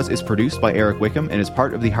Won't Save Us is produced by Eric Wickham and is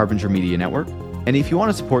part of the Harbinger Media Network. And if you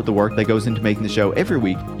want to support the work that goes into making the show every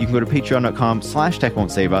week, you can go to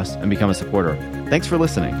patreon.com/techwon'tsaveus and become a supporter. Thanks for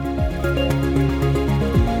listening.